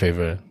 She's your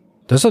favorite.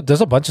 There's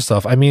a bunch of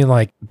stuff. I mean,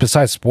 like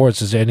besides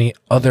sports, is there any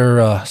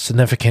other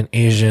significant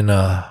Asian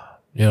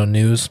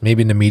news,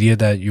 maybe in the media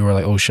that you were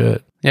like, oh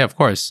shit? Yeah, of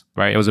course.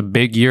 Right. It was a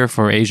big year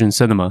for Asian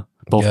cinema,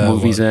 both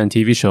movies and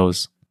TV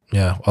shows.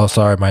 Yeah. Oh,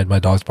 sorry. My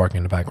dog's barking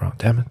in the background.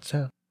 Damn it.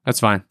 Sam. That's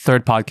fine.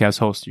 Third podcast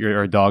host,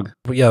 your dog.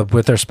 But yeah,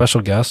 with our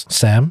special guest,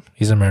 Sam.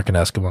 He's an American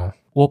Eskimo.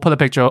 We'll put a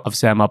picture of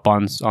Sam up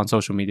on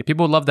social media.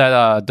 People love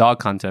that dog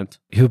content.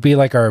 He'll be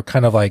like our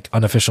kind of like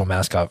unofficial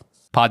mascot.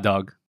 Pod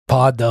dog.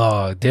 Pod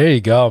dog. There you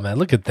go, man.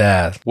 Look at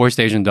that. Worst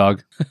Asian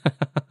dog.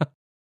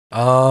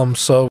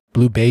 So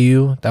Blue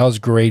Bayou, that was a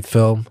great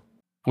film.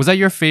 Was that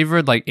your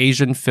favorite like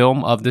Asian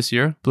film of this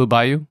year, Blue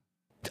Bayou?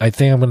 I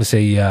think I'm gonna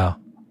say yeah.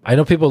 I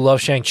know people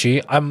love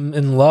Shang-Chi. I'm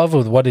in love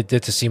with what it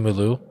did to Simu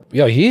Liu.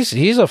 Yo,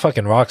 he's a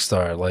fucking rock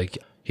star. Like,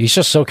 he's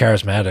just so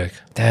charismatic.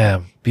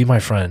 Damn, be my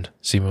friend,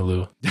 Simu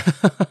Liu.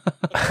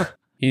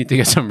 You need to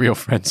get some real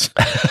friends.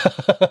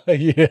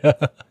 Yeah.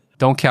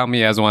 Don't count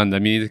me as one of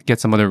them. You need to get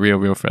some other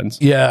real friends.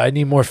 Yeah, I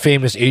need more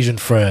famous Asian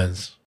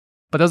friends.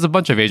 But there's a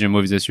bunch of Asian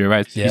movies this year,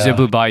 right? Yeah. You said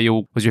Blue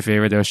Bayou was your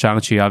favorite. There was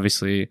Shang-Chi,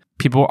 obviously.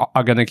 People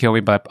are going to kill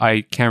me, but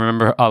I can't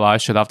remember a lot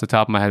of shit off the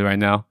top of my head right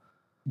now.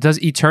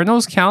 Does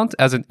Eternals count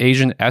as an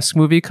Asian-esque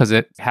movie? Because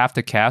half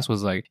the cast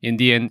was like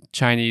Indian,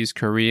 Chinese,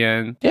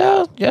 Korean.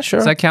 Yeah, sure.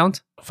 Does that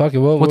count? Fuck it,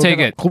 We'll take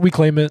it. We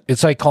claim it.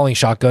 It's like calling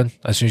shotgun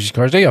as soon as she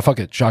scores. Yeah, fuck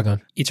it,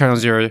 shotgun.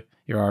 Eternals, you're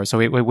ours. So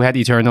we had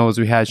Eternals,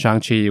 we had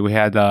Shang-Chi, we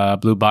had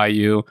Blue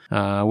Bayou.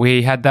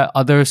 We had that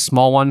other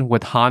small one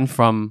with Han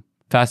from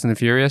Fast and the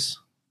Furious.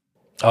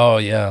 Oh,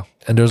 yeah.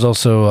 And there's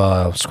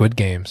also Squid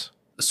Games.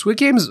 Squid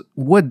Games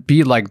would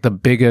be like the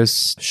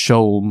biggest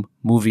show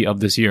movie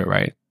of this year,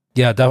 right?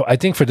 Yeah, I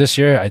think for this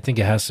year, I think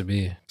it has to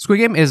be. Squid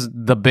Game is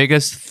the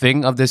biggest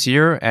thing of this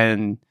year,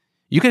 and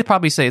you could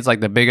probably say it's like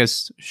the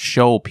biggest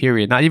show,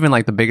 period. Not even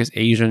like the biggest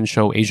Asian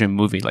show, Asian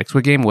movie. Like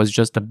Squid Game was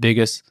just the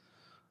biggest,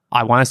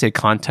 I want to say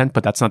content,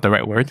 but that's not the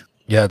right word.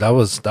 Yeah, that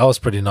was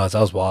pretty nuts. That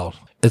was wild.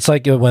 It's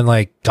like when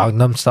like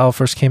Gangnam Style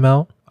first came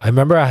out. I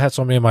remember I had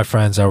so many of my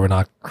friends that were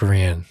not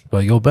Korean.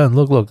 But yo, Ben,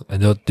 look.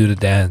 And they'll do the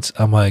dance.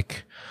 I'm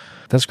like,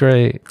 that's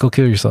great. Go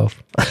kill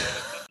yourself.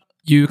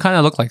 You kind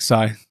of look like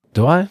Psy.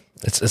 Do I?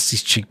 It's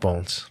these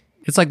cheekbones.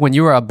 It's like when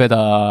you were a bit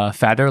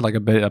fatter, like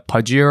a bit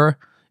pudgier,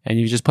 and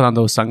you just put on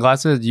those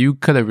sunglasses, you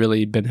could have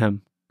really been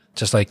him.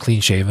 Just like clean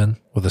shaven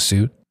with a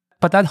suit.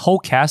 But that whole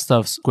cast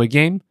of Squid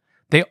Game,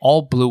 they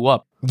all blew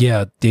up.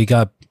 Yeah, they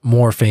got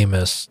more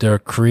famous. They're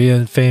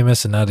Korean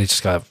famous, and now they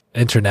just got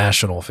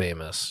international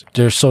famous.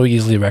 They're so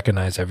easily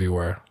recognized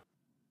everywhere.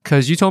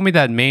 Because you told me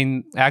that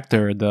main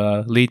actor,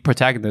 the lead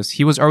protagonist,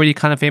 he was already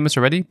kind of famous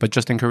already, but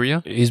just in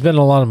Korea? He's been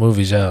in a lot of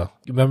movies, yeah.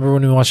 You remember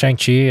when we watched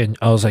Shang-Chi, and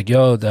I was like,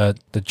 yo, the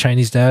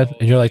Chinese dad,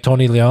 and you're like,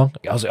 Tony Leung?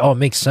 I was like, oh, it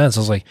makes sense. I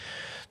was like,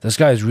 this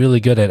guy is really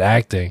good at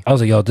acting. I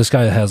was like, yo, this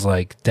guy has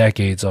like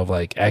decades of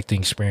like acting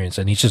experience,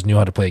 and he just knew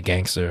how to play a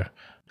gangster.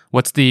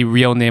 What's the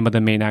real name of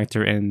the main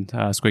actor in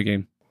Squid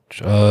Game?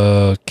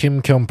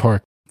 Kim Kyung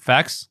Park.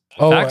 Facts?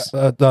 Oh, Facts?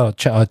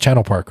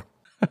 Channel Park.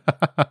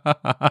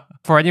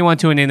 For anyone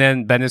tuning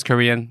in, Ben is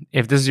Korean.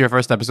 If this is your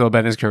first episode,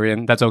 Ben is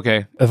Korean. That's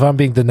okay. If I'm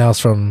being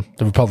denounced from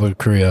the Republic of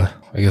Korea,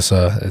 I guess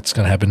it's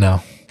gonna happen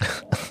now.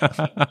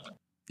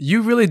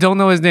 You really don't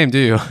know his name, do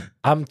you?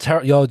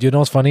 Yo, do you know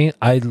what's funny?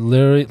 I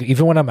literally,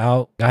 even when I'm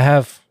out, I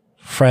have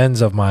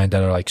friends of mine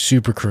that are like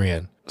super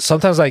Korean.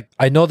 Sometimes like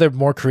I know they're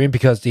more Korean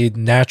because they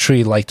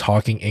naturally like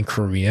talking in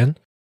Korean.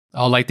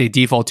 Oh, like they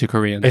default to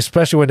Korean.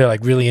 Especially when they're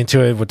like really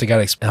into it, what they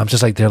got. I'm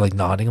just like, they're like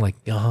nodding, like,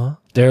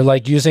 They're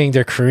like using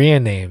their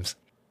Korean names.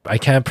 I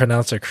can't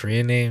pronounce their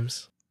Korean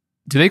names.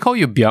 Do they call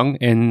you Byung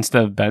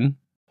instead of Ben?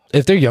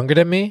 If they're younger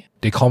than me,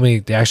 they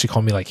actually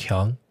call me like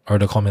Hyung, or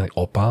they call me like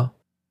Oppa.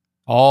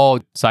 Oh,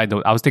 side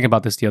note, I was thinking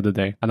about this the other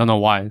day. I don't know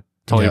why.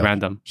 Totally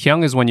random.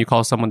 Hyung is when you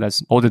call someone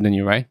that's older than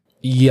you, right?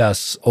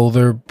 Yes,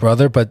 older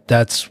brother, but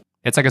it's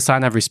like a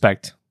sign of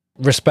respect.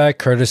 Respect,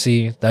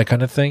 courtesy, that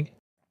kind of thing.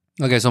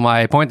 Okay, so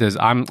my point is,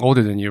 I'm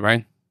older than you,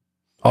 right?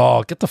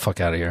 Oh, get the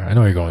fuck out of here. I know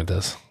where you're going with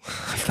this.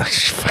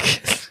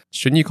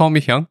 Shouldn't you call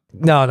me Hyung?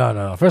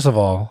 No. First of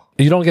all,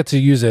 you don't get to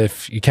use it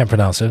if you can't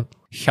pronounce it.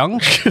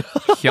 Hyung?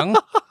 Hyung?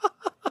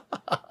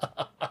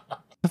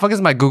 The fuck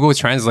is my Google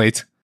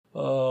Translate?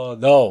 Oh,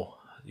 no.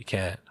 You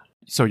can't.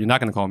 So you're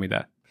not going to call me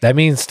that? That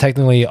means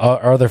technically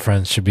our other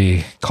friends should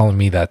be calling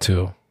me that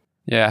too.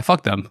 Yeah,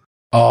 fuck them.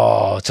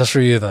 Oh, just for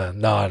you then.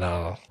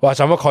 No. Watch,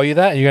 I'm going to call you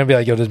that and you're going to be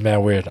like, yo, this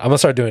man weird. I'm going to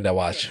start doing that,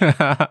 watch.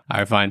 All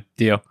right, fine.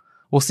 Deal.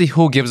 We'll see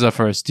who gives up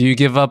first. Do you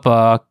give up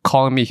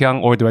calling me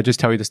Hyung, or do I just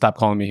tell you to stop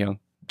calling me Hyung?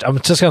 I'm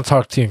just going to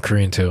talk to you in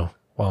Korean too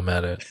while I'm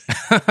at it.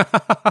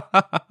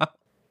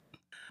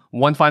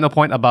 One final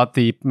point about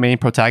the main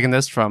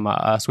protagonist from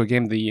Squid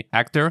Game, the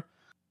actor.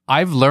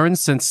 I've learned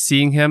since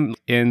seeing him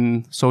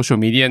in social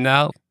media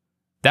now,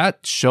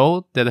 that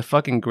show did a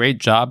fucking great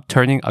job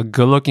turning a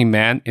good-looking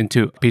man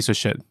into a piece of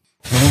shit.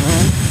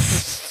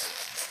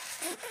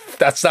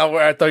 That's not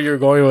where I thought you were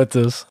going with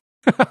this.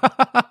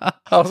 I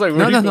was like,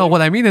 no.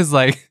 What I mean is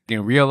like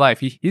in real life,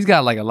 he's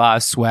got like a lot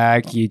of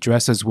swag. He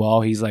dresses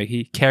well. He's like,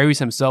 he carries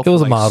himself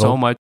like, so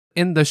much.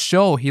 In the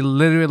show, he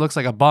literally looks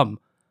like a bum.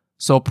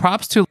 So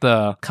props to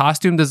the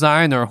costume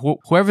design or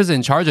whoever's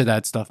in charge of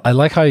that stuff. I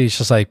like how you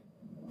just like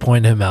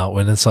point him out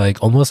when it's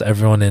like almost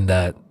everyone in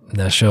that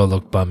show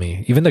looked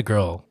bummy. Even the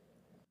girl.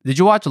 Did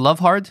you watch Love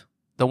Hard?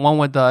 The one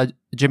with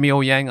Jimmy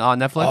O Yang on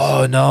Netflix?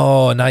 Oh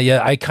no, not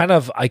yet. I kind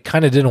of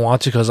didn't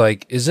want to because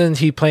like, isn't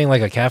he playing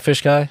like a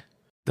catfish guy?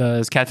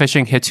 Does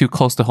catfishing hit too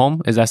close to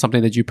home? Is that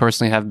something that you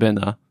personally have been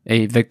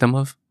a victim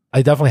of?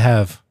 I definitely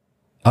have.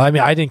 I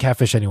mean, I didn't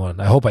catfish anyone.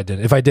 I hope I did.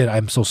 If I did,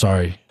 I'm so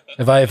sorry.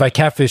 If I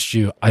catfished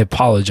you, I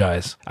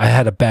apologize. I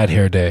had a bad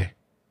hair day.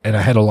 and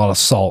I had a lot of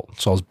salt,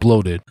 so I was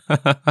bloated.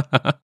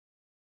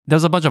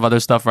 There's a bunch of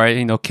other stuff, right?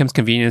 You know, Kim's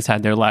Convenience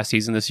had their last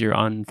season this year,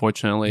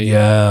 unfortunately.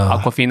 Yeah.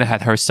 Aquafina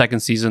had her second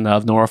season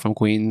of Nora from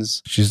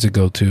Queens. She's the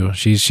go-to.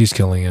 She's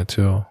killing it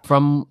too.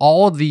 From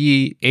all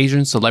the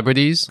Asian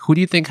celebrities, who do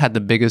you think had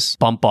the biggest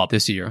bump up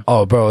this year?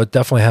 Oh, bro, it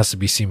definitely has to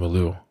be Simu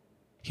Liu.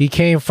 He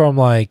came from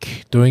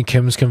like doing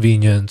Kim's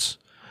Convenience,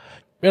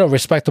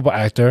 respectable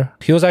actor.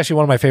 He was actually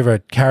one of my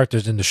favorite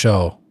characters in the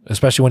show,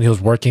 especially when he was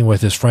working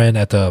with his friend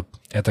at the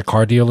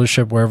car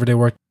dealership, wherever they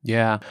worked.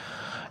 Yeah.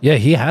 Yeah,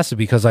 he has to,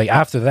 because like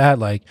after that,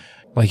 like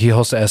he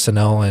hosted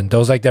SNL, and there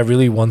was like that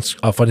really one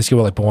funny skit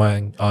with like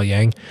Boing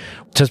Yang.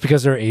 Just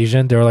because they're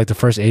Asian, they were like the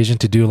first Asian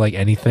to do like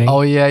anything. Oh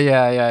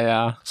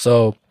yeah.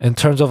 So in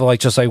terms of like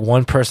just like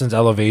one person's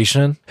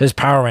elevation, his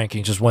power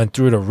ranking just went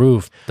through the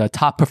roof. The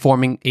top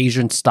performing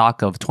Asian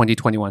stock of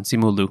 2021,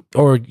 Simu Liu.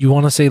 Or you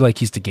want to say like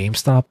he's the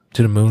GameStop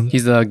to the moon?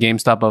 He's the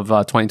GameStop of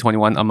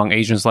 2021 among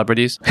Asian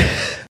celebrities.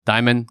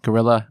 Diamond,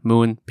 Gorilla,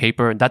 Moon,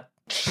 Paper.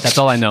 That's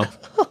all I know.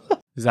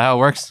 Is that how it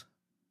works?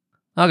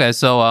 Okay,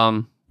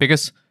 so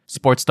biggest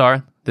sports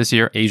star this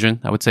year, Asian,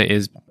 I would say,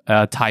 is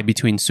a tie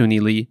between Suni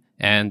Lee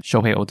and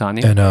Shohei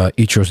Ohtani. And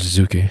Ichiro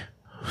Suzuki.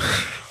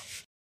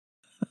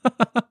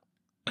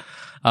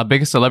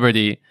 Biggest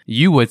celebrity,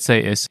 you would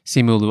say, is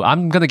Simu Liu.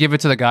 I'm going to give it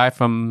to the guy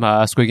from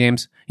Squid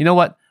Games. You know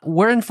what?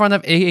 We're in front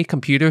of a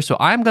computer, so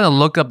I'm going to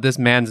look up this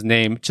man's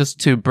name just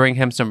to bring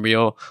him some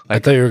real... I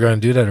thought you were going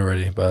to do that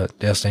already, but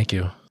yes, thank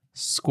you.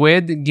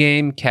 Squid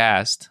Game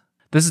cast.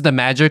 This is the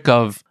magic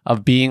of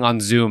being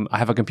on Zoom. I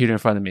have a computer in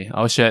front of me.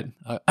 Oh, shit.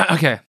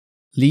 Okay.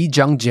 Lee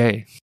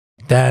Jung-jae.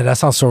 That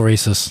sounds so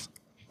racist.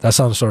 That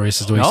sounds so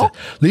racist the way you said.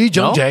 Lee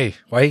Jung-jae.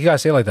 Why you gotta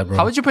say it like that, bro?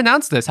 How would you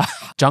pronounce this?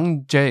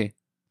 Jung-jae.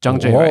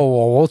 Jung-jae, whoa, right?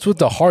 What's with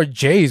the hard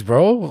J's,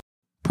 bro?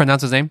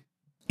 Pronounce his name?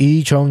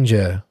 Lee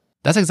Jung-jae.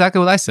 That's exactly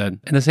what I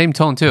said. In the same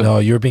tone, too. No,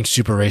 you're being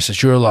super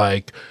racist. You're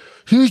like,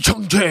 Lee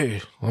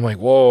Jung-jae. I'm like,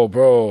 whoa,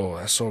 bro.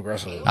 That's so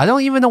aggressive. I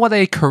don't even know what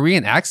a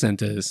Korean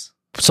accent is.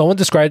 Someone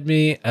described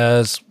me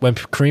as when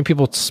Korean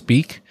people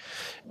speak,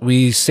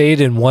 we say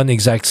it in one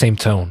exact same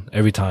tone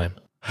every time.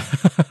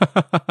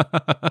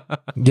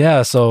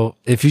 Yeah, so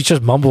if you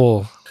just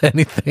mumble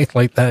anything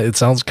like that, it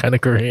sounds kind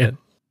of Korean.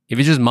 If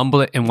you just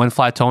mumble it in one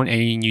flat tone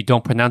and you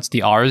don't pronounce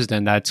the R's,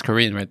 then that's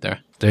Korean right there.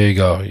 There you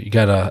go.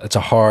 It's a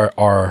hard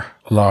R,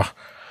 la.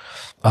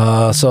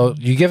 So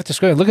you give it to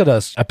Square. Look at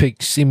us. I pick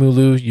Simu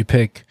Liu. You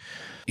pick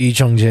Lee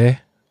Jung-jae.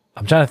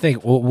 I'm trying to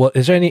think. What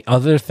is there any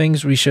other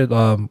things we should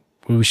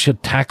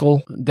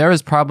tackle? There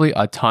is probably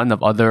a ton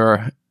of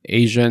other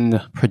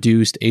Asian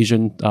produced,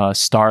 Asian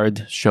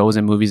starred shows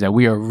and movies that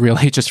we are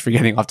really just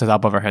forgetting off the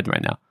top of our head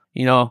right now.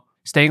 You know,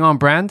 staying on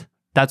brand,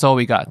 that's all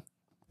we got.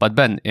 But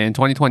Ben, in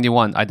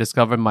 2021, I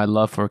discovered my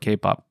love for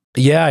K-pop.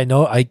 Yeah, I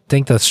know. I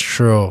think that's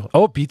true.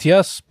 Oh,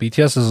 BTS.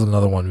 BTS is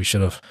another one we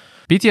should have.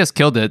 BTS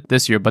killed it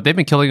this year, but they've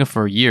been killing it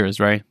for years,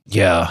 right?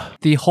 Yeah.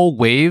 The whole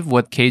wave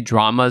with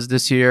K-dramas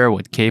this year,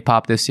 with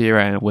K-pop this year,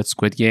 and with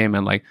Squid Game,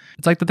 and like,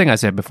 it's like the thing I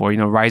said before, you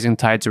know, rising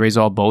tides raise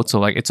all boats. So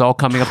like, it's all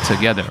coming up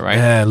together, right?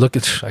 Yeah, look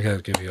at, I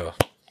gotta give you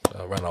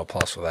a round of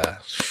applause for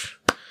that.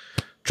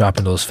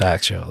 Dropping those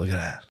facts, yo. Look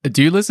at that.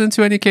 Do you listen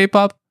to any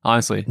K-pop?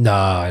 Honestly.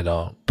 Nah, I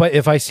don't. But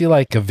if I see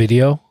like a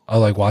video, I'll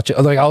like watch it.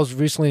 Like I was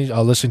recently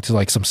listening to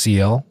like some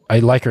CL. I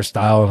like her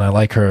style and I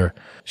like her.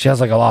 She has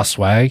like a lot of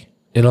swag.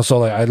 You know, so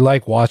like I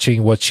like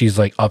watching what she's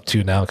like up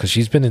to now because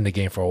she's been in the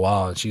game for a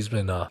while and she's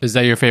been Is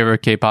that your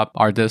favorite K-pop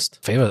artist?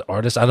 Favorite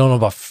artist? I don't know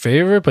about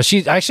favorite, but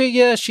she's actually,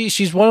 yeah,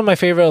 she's one of my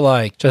favorite,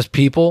 like just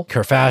people,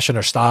 her fashion,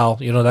 her style,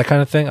 you know, that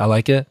kind of thing. I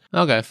like it.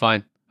 Okay,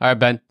 fine. All right,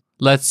 Ben.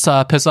 Let's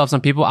piss off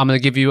some people. I'm going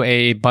to give you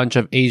a bunch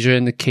of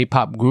Asian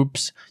K-pop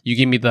groups. You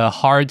give me the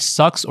hard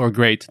sucks or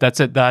great. That's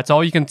it. That's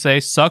all you can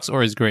say. Sucks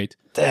or is great.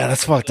 Damn,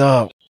 that's fucked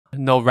up.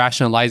 No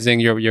rationalizing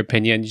your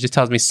opinion. You just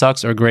tells me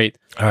sucks or great.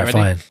 All right,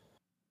 fine.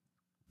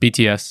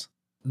 BTS.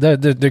 They're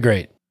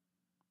great.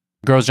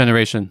 Girls'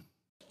 Generation.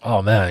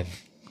 Oh, man.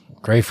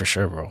 Great for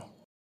sure, bro.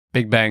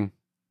 Big Bang.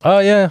 Oh,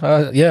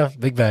 yeah.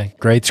 Big Bang.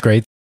 Greats.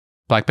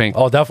 Blackpink.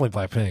 Oh, definitely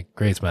Blackpink.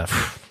 Greats, man.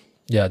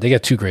 Yeah, they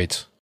get 2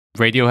 greats.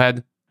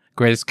 Radiohead.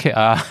 Greatest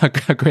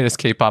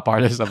K-pop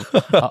artist of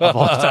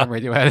all time,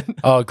 Radiohead.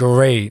 Oh,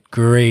 great.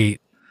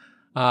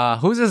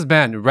 Who's this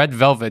band? Red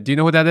Velvet. Do you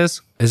know who that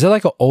is? Is it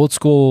like an old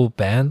school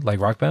band, like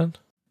rock band?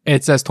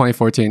 It says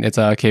 2014. It's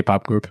a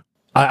K-pop group.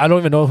 I don't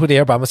even know who they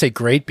are, but I'm going to say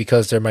great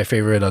because they're my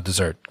favorite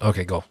dessert.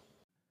 Okay, go.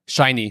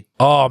 Shiny.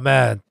 Oh,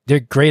 man.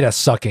 They're great at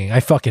sucking.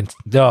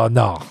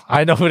 No.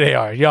 I know who they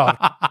are.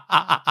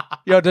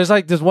 Yo,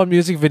 there's one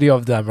music video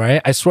of them,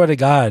 right? I swear to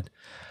God.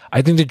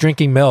 I think they're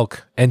drinking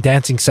milk and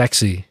dancing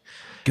sexy.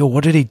 Yo,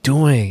 what are they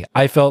doing?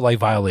 I felt like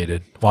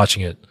violated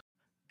watching it.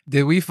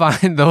 Did we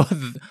find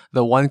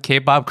the one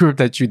K-pop group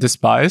that you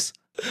despise?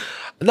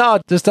 No,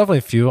 there's definitely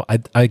a few.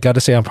 I got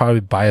to say I'm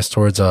probably biased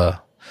towards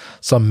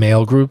some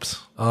male groups.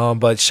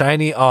 But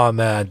Shiny, oh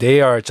man,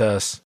 they are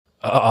just,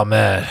 oh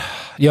man.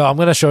 Yo, I'm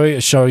gonna show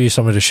you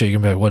some of the shit. You're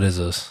gonna be like, what is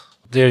this?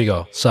 There you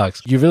go.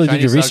 Sucks. You really Shiny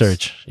did your sucks.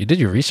 research. You did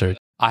your research.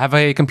 I have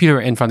a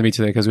computer in front of me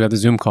today because we have the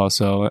Zoom call,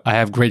 so I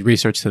have great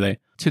research today.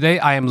 Today,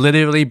 I am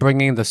literally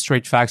bringing the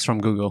straight facts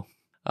from Google.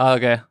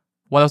 Okay,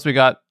 what else we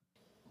got?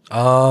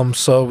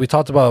 So we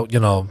talked about,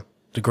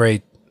 the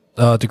great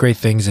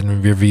things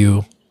in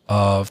review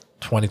of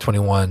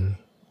 2021.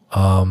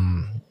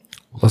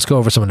 Let's go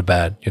over some of the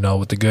bad.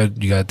 With the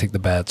good, you gotta take the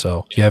bad.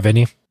 So, do you have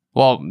any?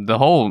 Well, the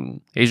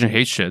whole Asian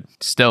hate shit,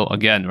 still,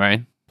 again,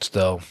 right?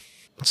 Still,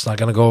 it's not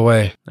gonna go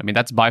away. I mean,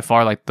 that's by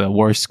far like the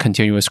worst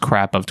continuous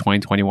crap of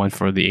 2021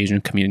 for the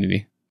Asian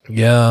community.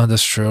 Yeah,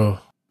 that's true.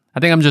 I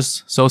think I'm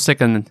just so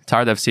sick and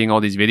tired of seeing all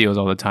these videos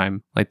all the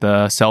time. Like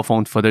the cell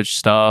phone footage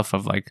stuff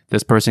of like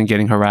this person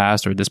getting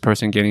harassed or this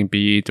person getting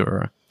beat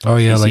or... Oh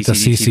yeah, like the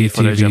CCTV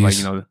footage of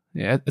like,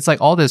 yeah, it's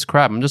like all this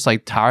crap. I'm just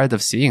like tired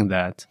of seeing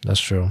that.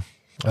 That's true.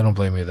 I don't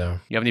blame you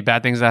there. You have any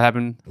bad things that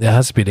happen? It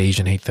has to be the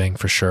Asian hate thing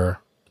for sure.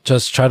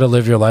 Just try to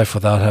live your life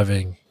without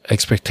having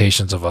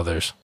expectations of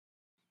others.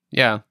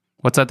 Yeah.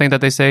 What's that thing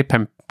that they say?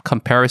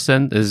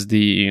 Comparison is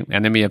the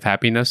enemy of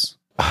happiness.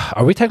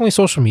 Are we technically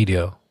social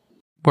media?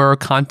 We're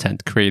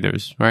content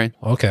creators, right?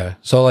 Okay.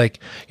 So like,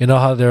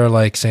 how they're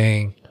like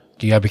saying,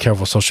 you gotta be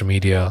careful with social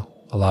media.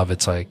 A lot of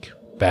it's like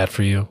bad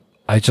for you.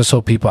 I just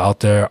hope people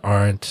out there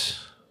aren't,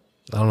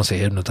 I don't want to say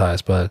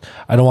hypnotized, but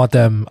I don't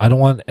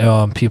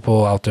want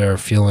people out there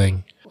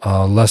feeling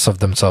less of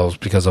themselves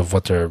because of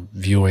what they're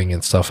viewing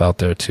and stuff out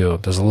there too.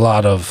 There's a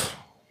lot of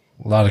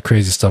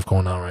crazy stuff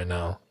going on right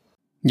now.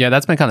 Yeah,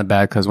 that's been kind of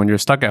bad because when you're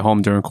stuck at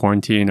home during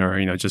quarantine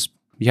or, just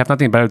you have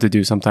nothing better to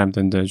do sometimes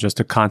than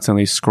to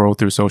constantly scroll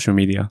through social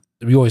media.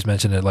 We always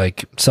mention it,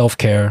 like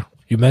self-care.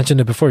 You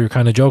mentioned it before, you're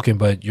kind of joking,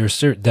 but you're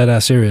dead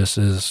ass serious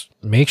is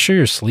make sure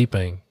you're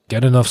sleeping.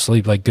 Get enough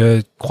sleep, like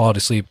good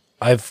quality sleep.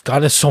 I've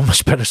gotten so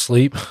much better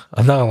sleep.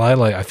 I'm not gonna lie,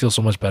 like I feel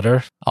so much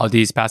better. All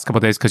these past couple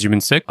of days because you've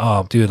been sick?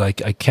 Oh, dude,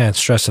 like I can't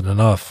stress it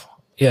enough.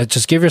 Yeah,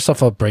 just give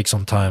yourself a break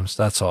sometimes.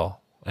 That's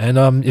all.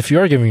 And if you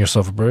are giving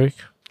yourself a break,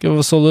 give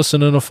us a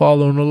listen and a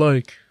follow and a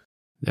like.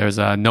 There's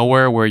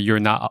nowhere where you're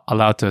not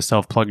allowed to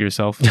self-plug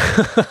yourself.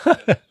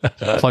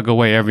 Plug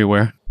away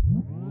everywhere.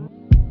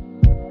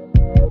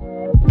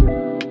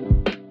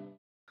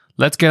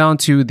 Let's get on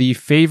to the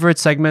favorite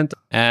segment.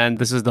 And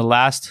this is the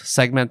last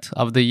segment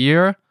of the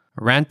year.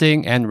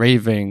 Ranting and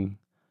raving.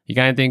 You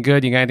got anything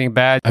good? You got anything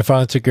bad? I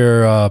finally took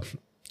your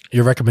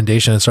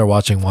recommendation and started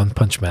watching One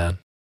Punch Man.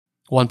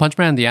 One Punch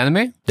Man, the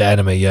anime? The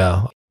anime,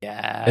 yeah.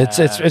 Yeah.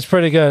 It's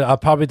pretty good. I'll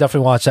probably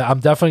definitely watch that. I'm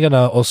definitely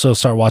gonna also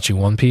start watching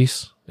One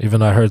Piece. Even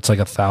though I heard it's like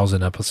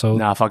 1,000 episodes.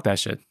 Nah, fuck that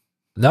shit.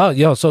 No,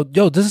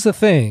 this is the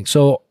thing.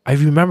 So I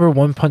remember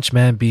One Punch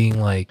Man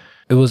being like,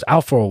 it was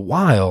out for a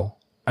while.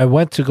 I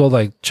went to go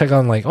like check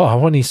on like, how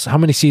many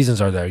seasons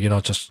are there?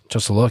 Just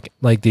to look.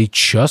 Like they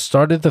just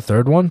started the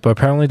third one, but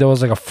apparently there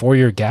was like a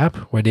 4-year gap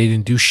where they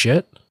didn't do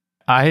shit.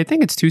 I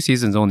think it's 2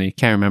 seasons only.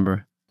 Can't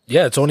remember.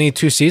 Yeah, it's only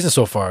 2 seasons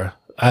so far.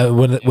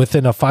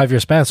 Within a 5-year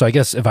span. So I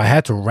guess if I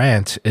had to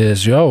rant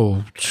is,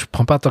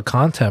 pump out the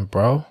content,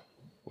 bro.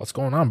 What's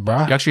going on,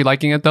 bro? You actually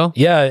liking it though?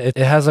 Yeah, it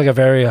has like a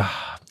very,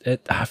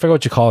 I forget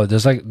what you call it.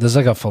 There's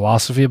like a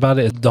philosophy about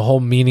it. The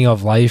whole meaning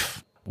of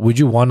life. Would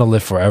you want to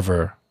live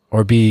forever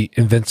or be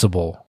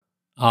invincible?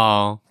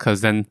 Oh,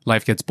 because then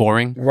life gets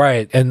boring.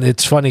 Right. And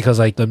it's funny because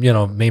like the,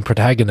 main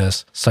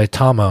protagonist,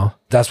 Saitama,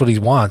 that's what he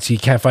wants. He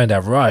can't find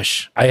that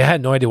rush. I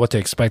had no idea what to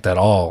expect at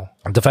all.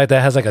 The fact that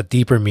it has like a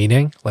deeper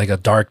meaning, like a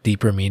dark,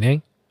 deeper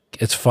meaning.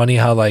 It's funny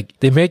how like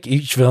they make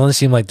each villain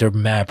seem like they're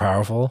mad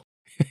powerful.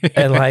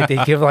 And like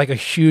they give like a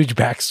huge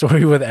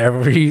backstory with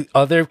every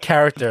other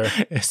character.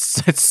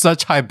 It's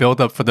such high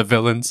buildup for the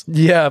villains.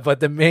 Yeah, but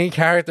the main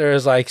character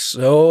is like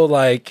so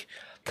like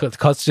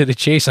cuts to the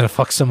chase and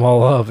fucks them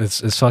all up.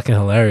 It's fucking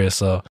hilarious.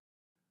 So,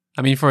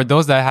 I mean, for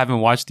those that haven't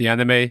watched the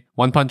anime,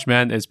 One Punch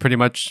Man is pretty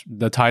much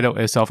the title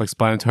is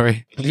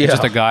self-explanatory. Yeah. It's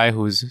just a guy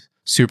who's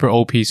super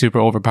OP, super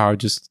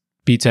overpowered, just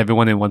beats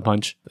everyone in one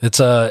punch.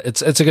 It's a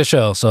good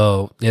show.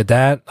 So yeah,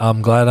 that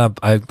I'm glad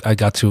I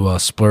got to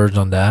splurge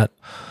on that.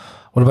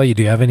 What about you?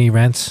 Do you have any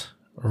rants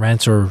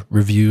or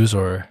reviews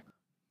or?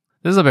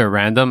 This is a bit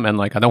random, and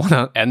like I don't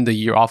want to end the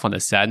year off on a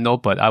sad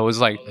note, but I was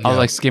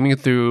skimming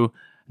through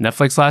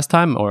Netflix last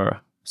time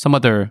or some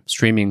other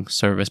streaming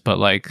service, but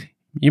like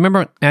you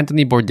remember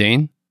Anthony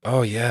Bourdain?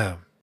 Oh yeah,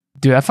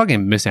 dude, I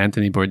fucking miss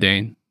Anthony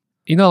Bourdain.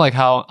 Like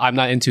how I'm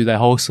not into that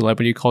whole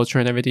celebrity culture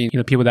and everything.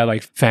 People that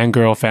like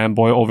fangirl,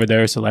 fanboy over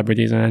their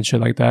celebrities and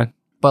shit like that.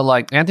 But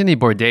like Anthony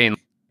Bourdain,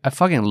 I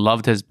fucking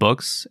loved his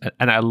books,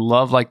 and I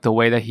love like the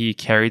way that he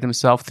carried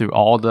himself through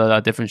all the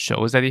different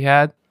shows that he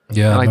had.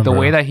 Yeah, and like the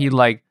way that he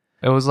like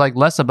it was like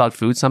less about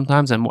food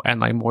sometimes, and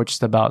like more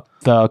just about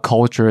the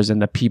cultures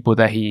and the people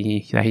that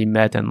he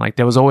met, and like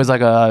there was always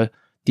like a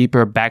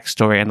deeper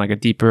backstory and like a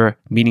deeper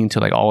meaning to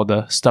like all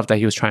the stuff that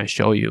he was trying to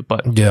show you.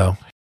 But yeah,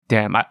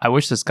 damn, I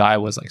wish this guy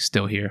was like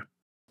still here.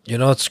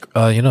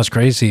 It's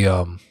crazy.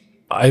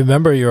 I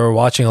remember you were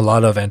watching a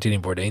lot of Anthony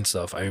Bourdain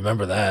stuff. I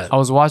remember that. I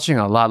was watching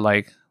a lot.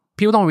 Like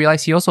people don't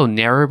realize he also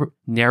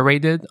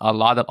narrated a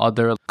lot of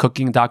other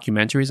cooking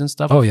documentaries and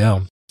stuff. Oh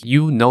yeah.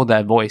 You know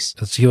that voice.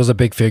 He was a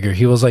big figure.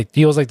 He was like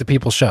the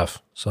people's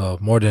chef. So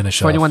more than a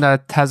chef. For anyone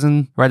that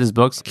hasn't read his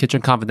books,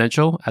 Kitchen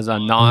Confidential, as a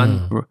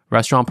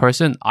non-restaurant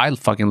person, I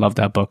fucking love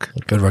that book.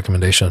 Good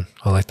recommendation.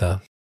 I like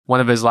that. One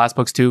of his last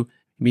books too,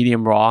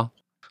 Medium Raw.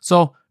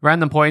 So,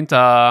 random point,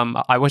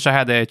 I wish I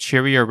had a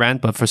cheerier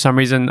rant, but for some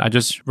reason, I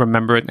just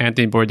remembered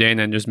Anthony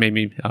Bourdain and just made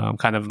me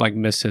kind of like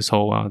miss his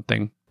whole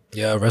thing.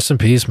 Yeah, rest in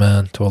peace,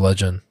 man, to a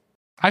legend.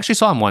 I actually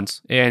saw him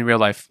once in real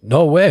life.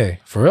 No way.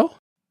 For real?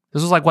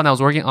 This was like when I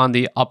was working on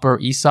the Upper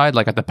East Side,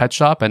 like at the pet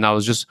shop, and I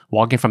was just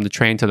walking from the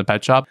train to the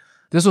pet shop.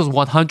 This was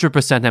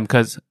 100% him,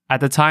 because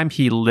at the time,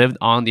 he lived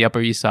on the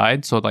Upper East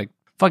Side, so like,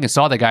 fucking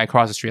saw the guy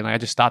across the street, and like, I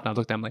just stopped and I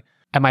looked at him like,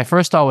 and my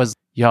first thought was,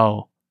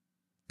 yo,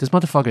 this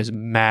motherfucker is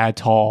mad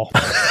tall.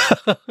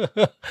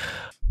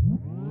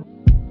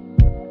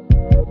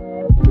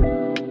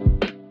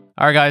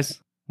 All right, guys.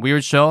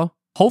 Weird show.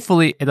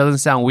 Hopefully, it doesn't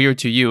sound weird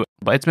to you,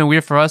 but it's been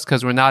weird for us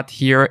because we're not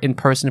here in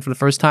person for the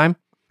first time,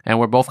 and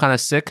we're both kind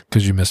of sick.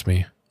 Because you miss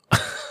me.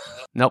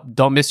 Nope,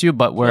 don't miss you,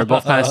 but we're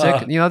both kind of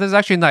sick. You know, this is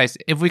actually nice.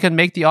 If we can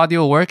make the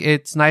audio work,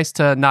 it's nice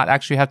to not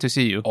actually have to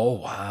see you. Oh,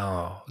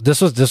 wow. This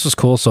was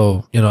cool.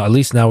 So, you know, at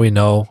least now we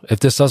know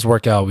if this does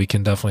work out, we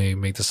can definitely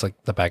make this like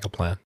the backup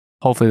plan.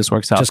 Hopefully this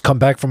works out. Just come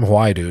back from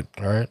Hawaii, dude.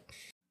 All right.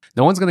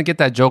 No one's going to get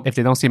that joke if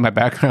they don't see my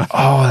background.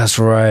 Oh, that's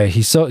right.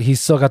 He's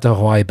still got the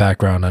Hawaii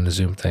background on the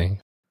Zoom thing.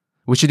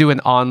 We should do an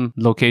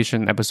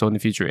on-location episode in the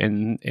future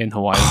in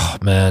Hawaii. Oh,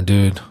 man,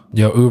 dude.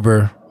 Yo,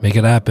 Uber, make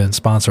it happen.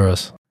 Sponsor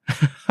us.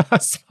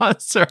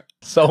 Sponsor.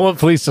 Someone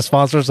please just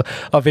sponsor us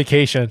a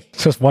vacation.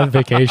 Just one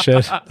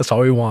vacation. That's all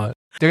we want.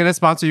 They're going to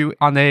sponsor you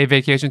on a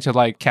vacation to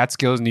like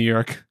Catskills, New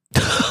York.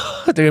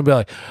 They're going to be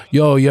like,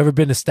 yo, you ever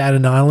been to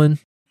Staten Island?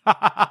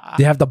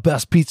 They have the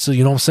best pizza,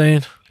 you know what I'm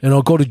saying? And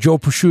I'll go to Joe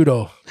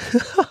Prosciutto.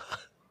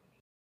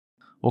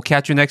 We'll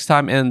catch you next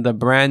time in the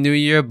brand new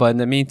year. But in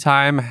the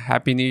meantime,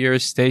 Happy New Year.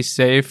 Stay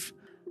safe.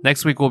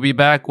 Next week, we'll be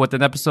back with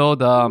an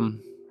episode.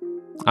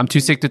 I'm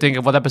too sick to think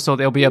of what episode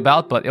it'll be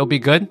about, but it'll be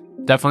good.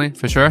 Definitely,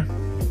 for sure.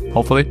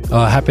 Hopefully.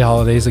 Happy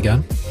holidays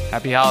again.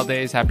 Happy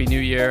holidays. Happy New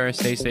Year.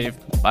 Stay safe.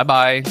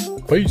 Bye-bye.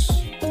 Peace.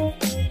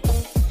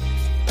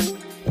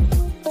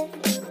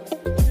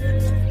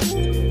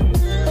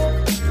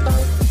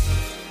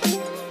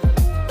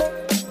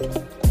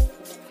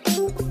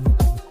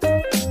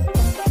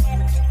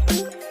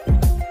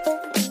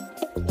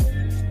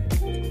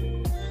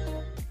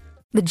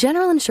 The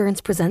General Insurance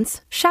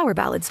presents Shower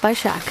Ballads by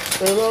Shaq.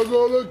 And I'm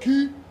gonna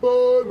keep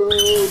on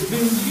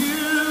loving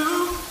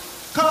you,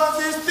 'cause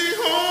it's the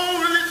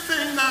only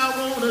thing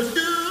I wanna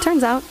do.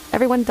 Turns out,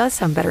 everyone does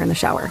sound better in the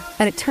shower.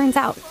 And it turns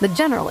out, The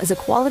General is a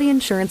quality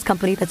insurance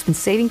company that's been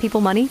saving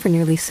people money for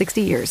nearly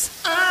 60 years.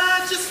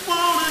 I just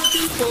wanna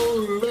keep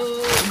on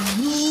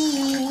loving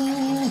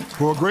you.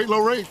 For a great low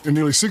rate and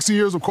nearly 60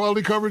 years of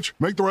quality coverage,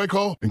 make the right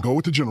call and go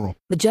with the General.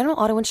 The General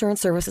Auto Insurance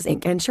Services,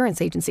 Inc., an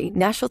insurance agency,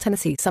 Nashville,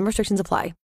 Tennessee. Some restrictions apply.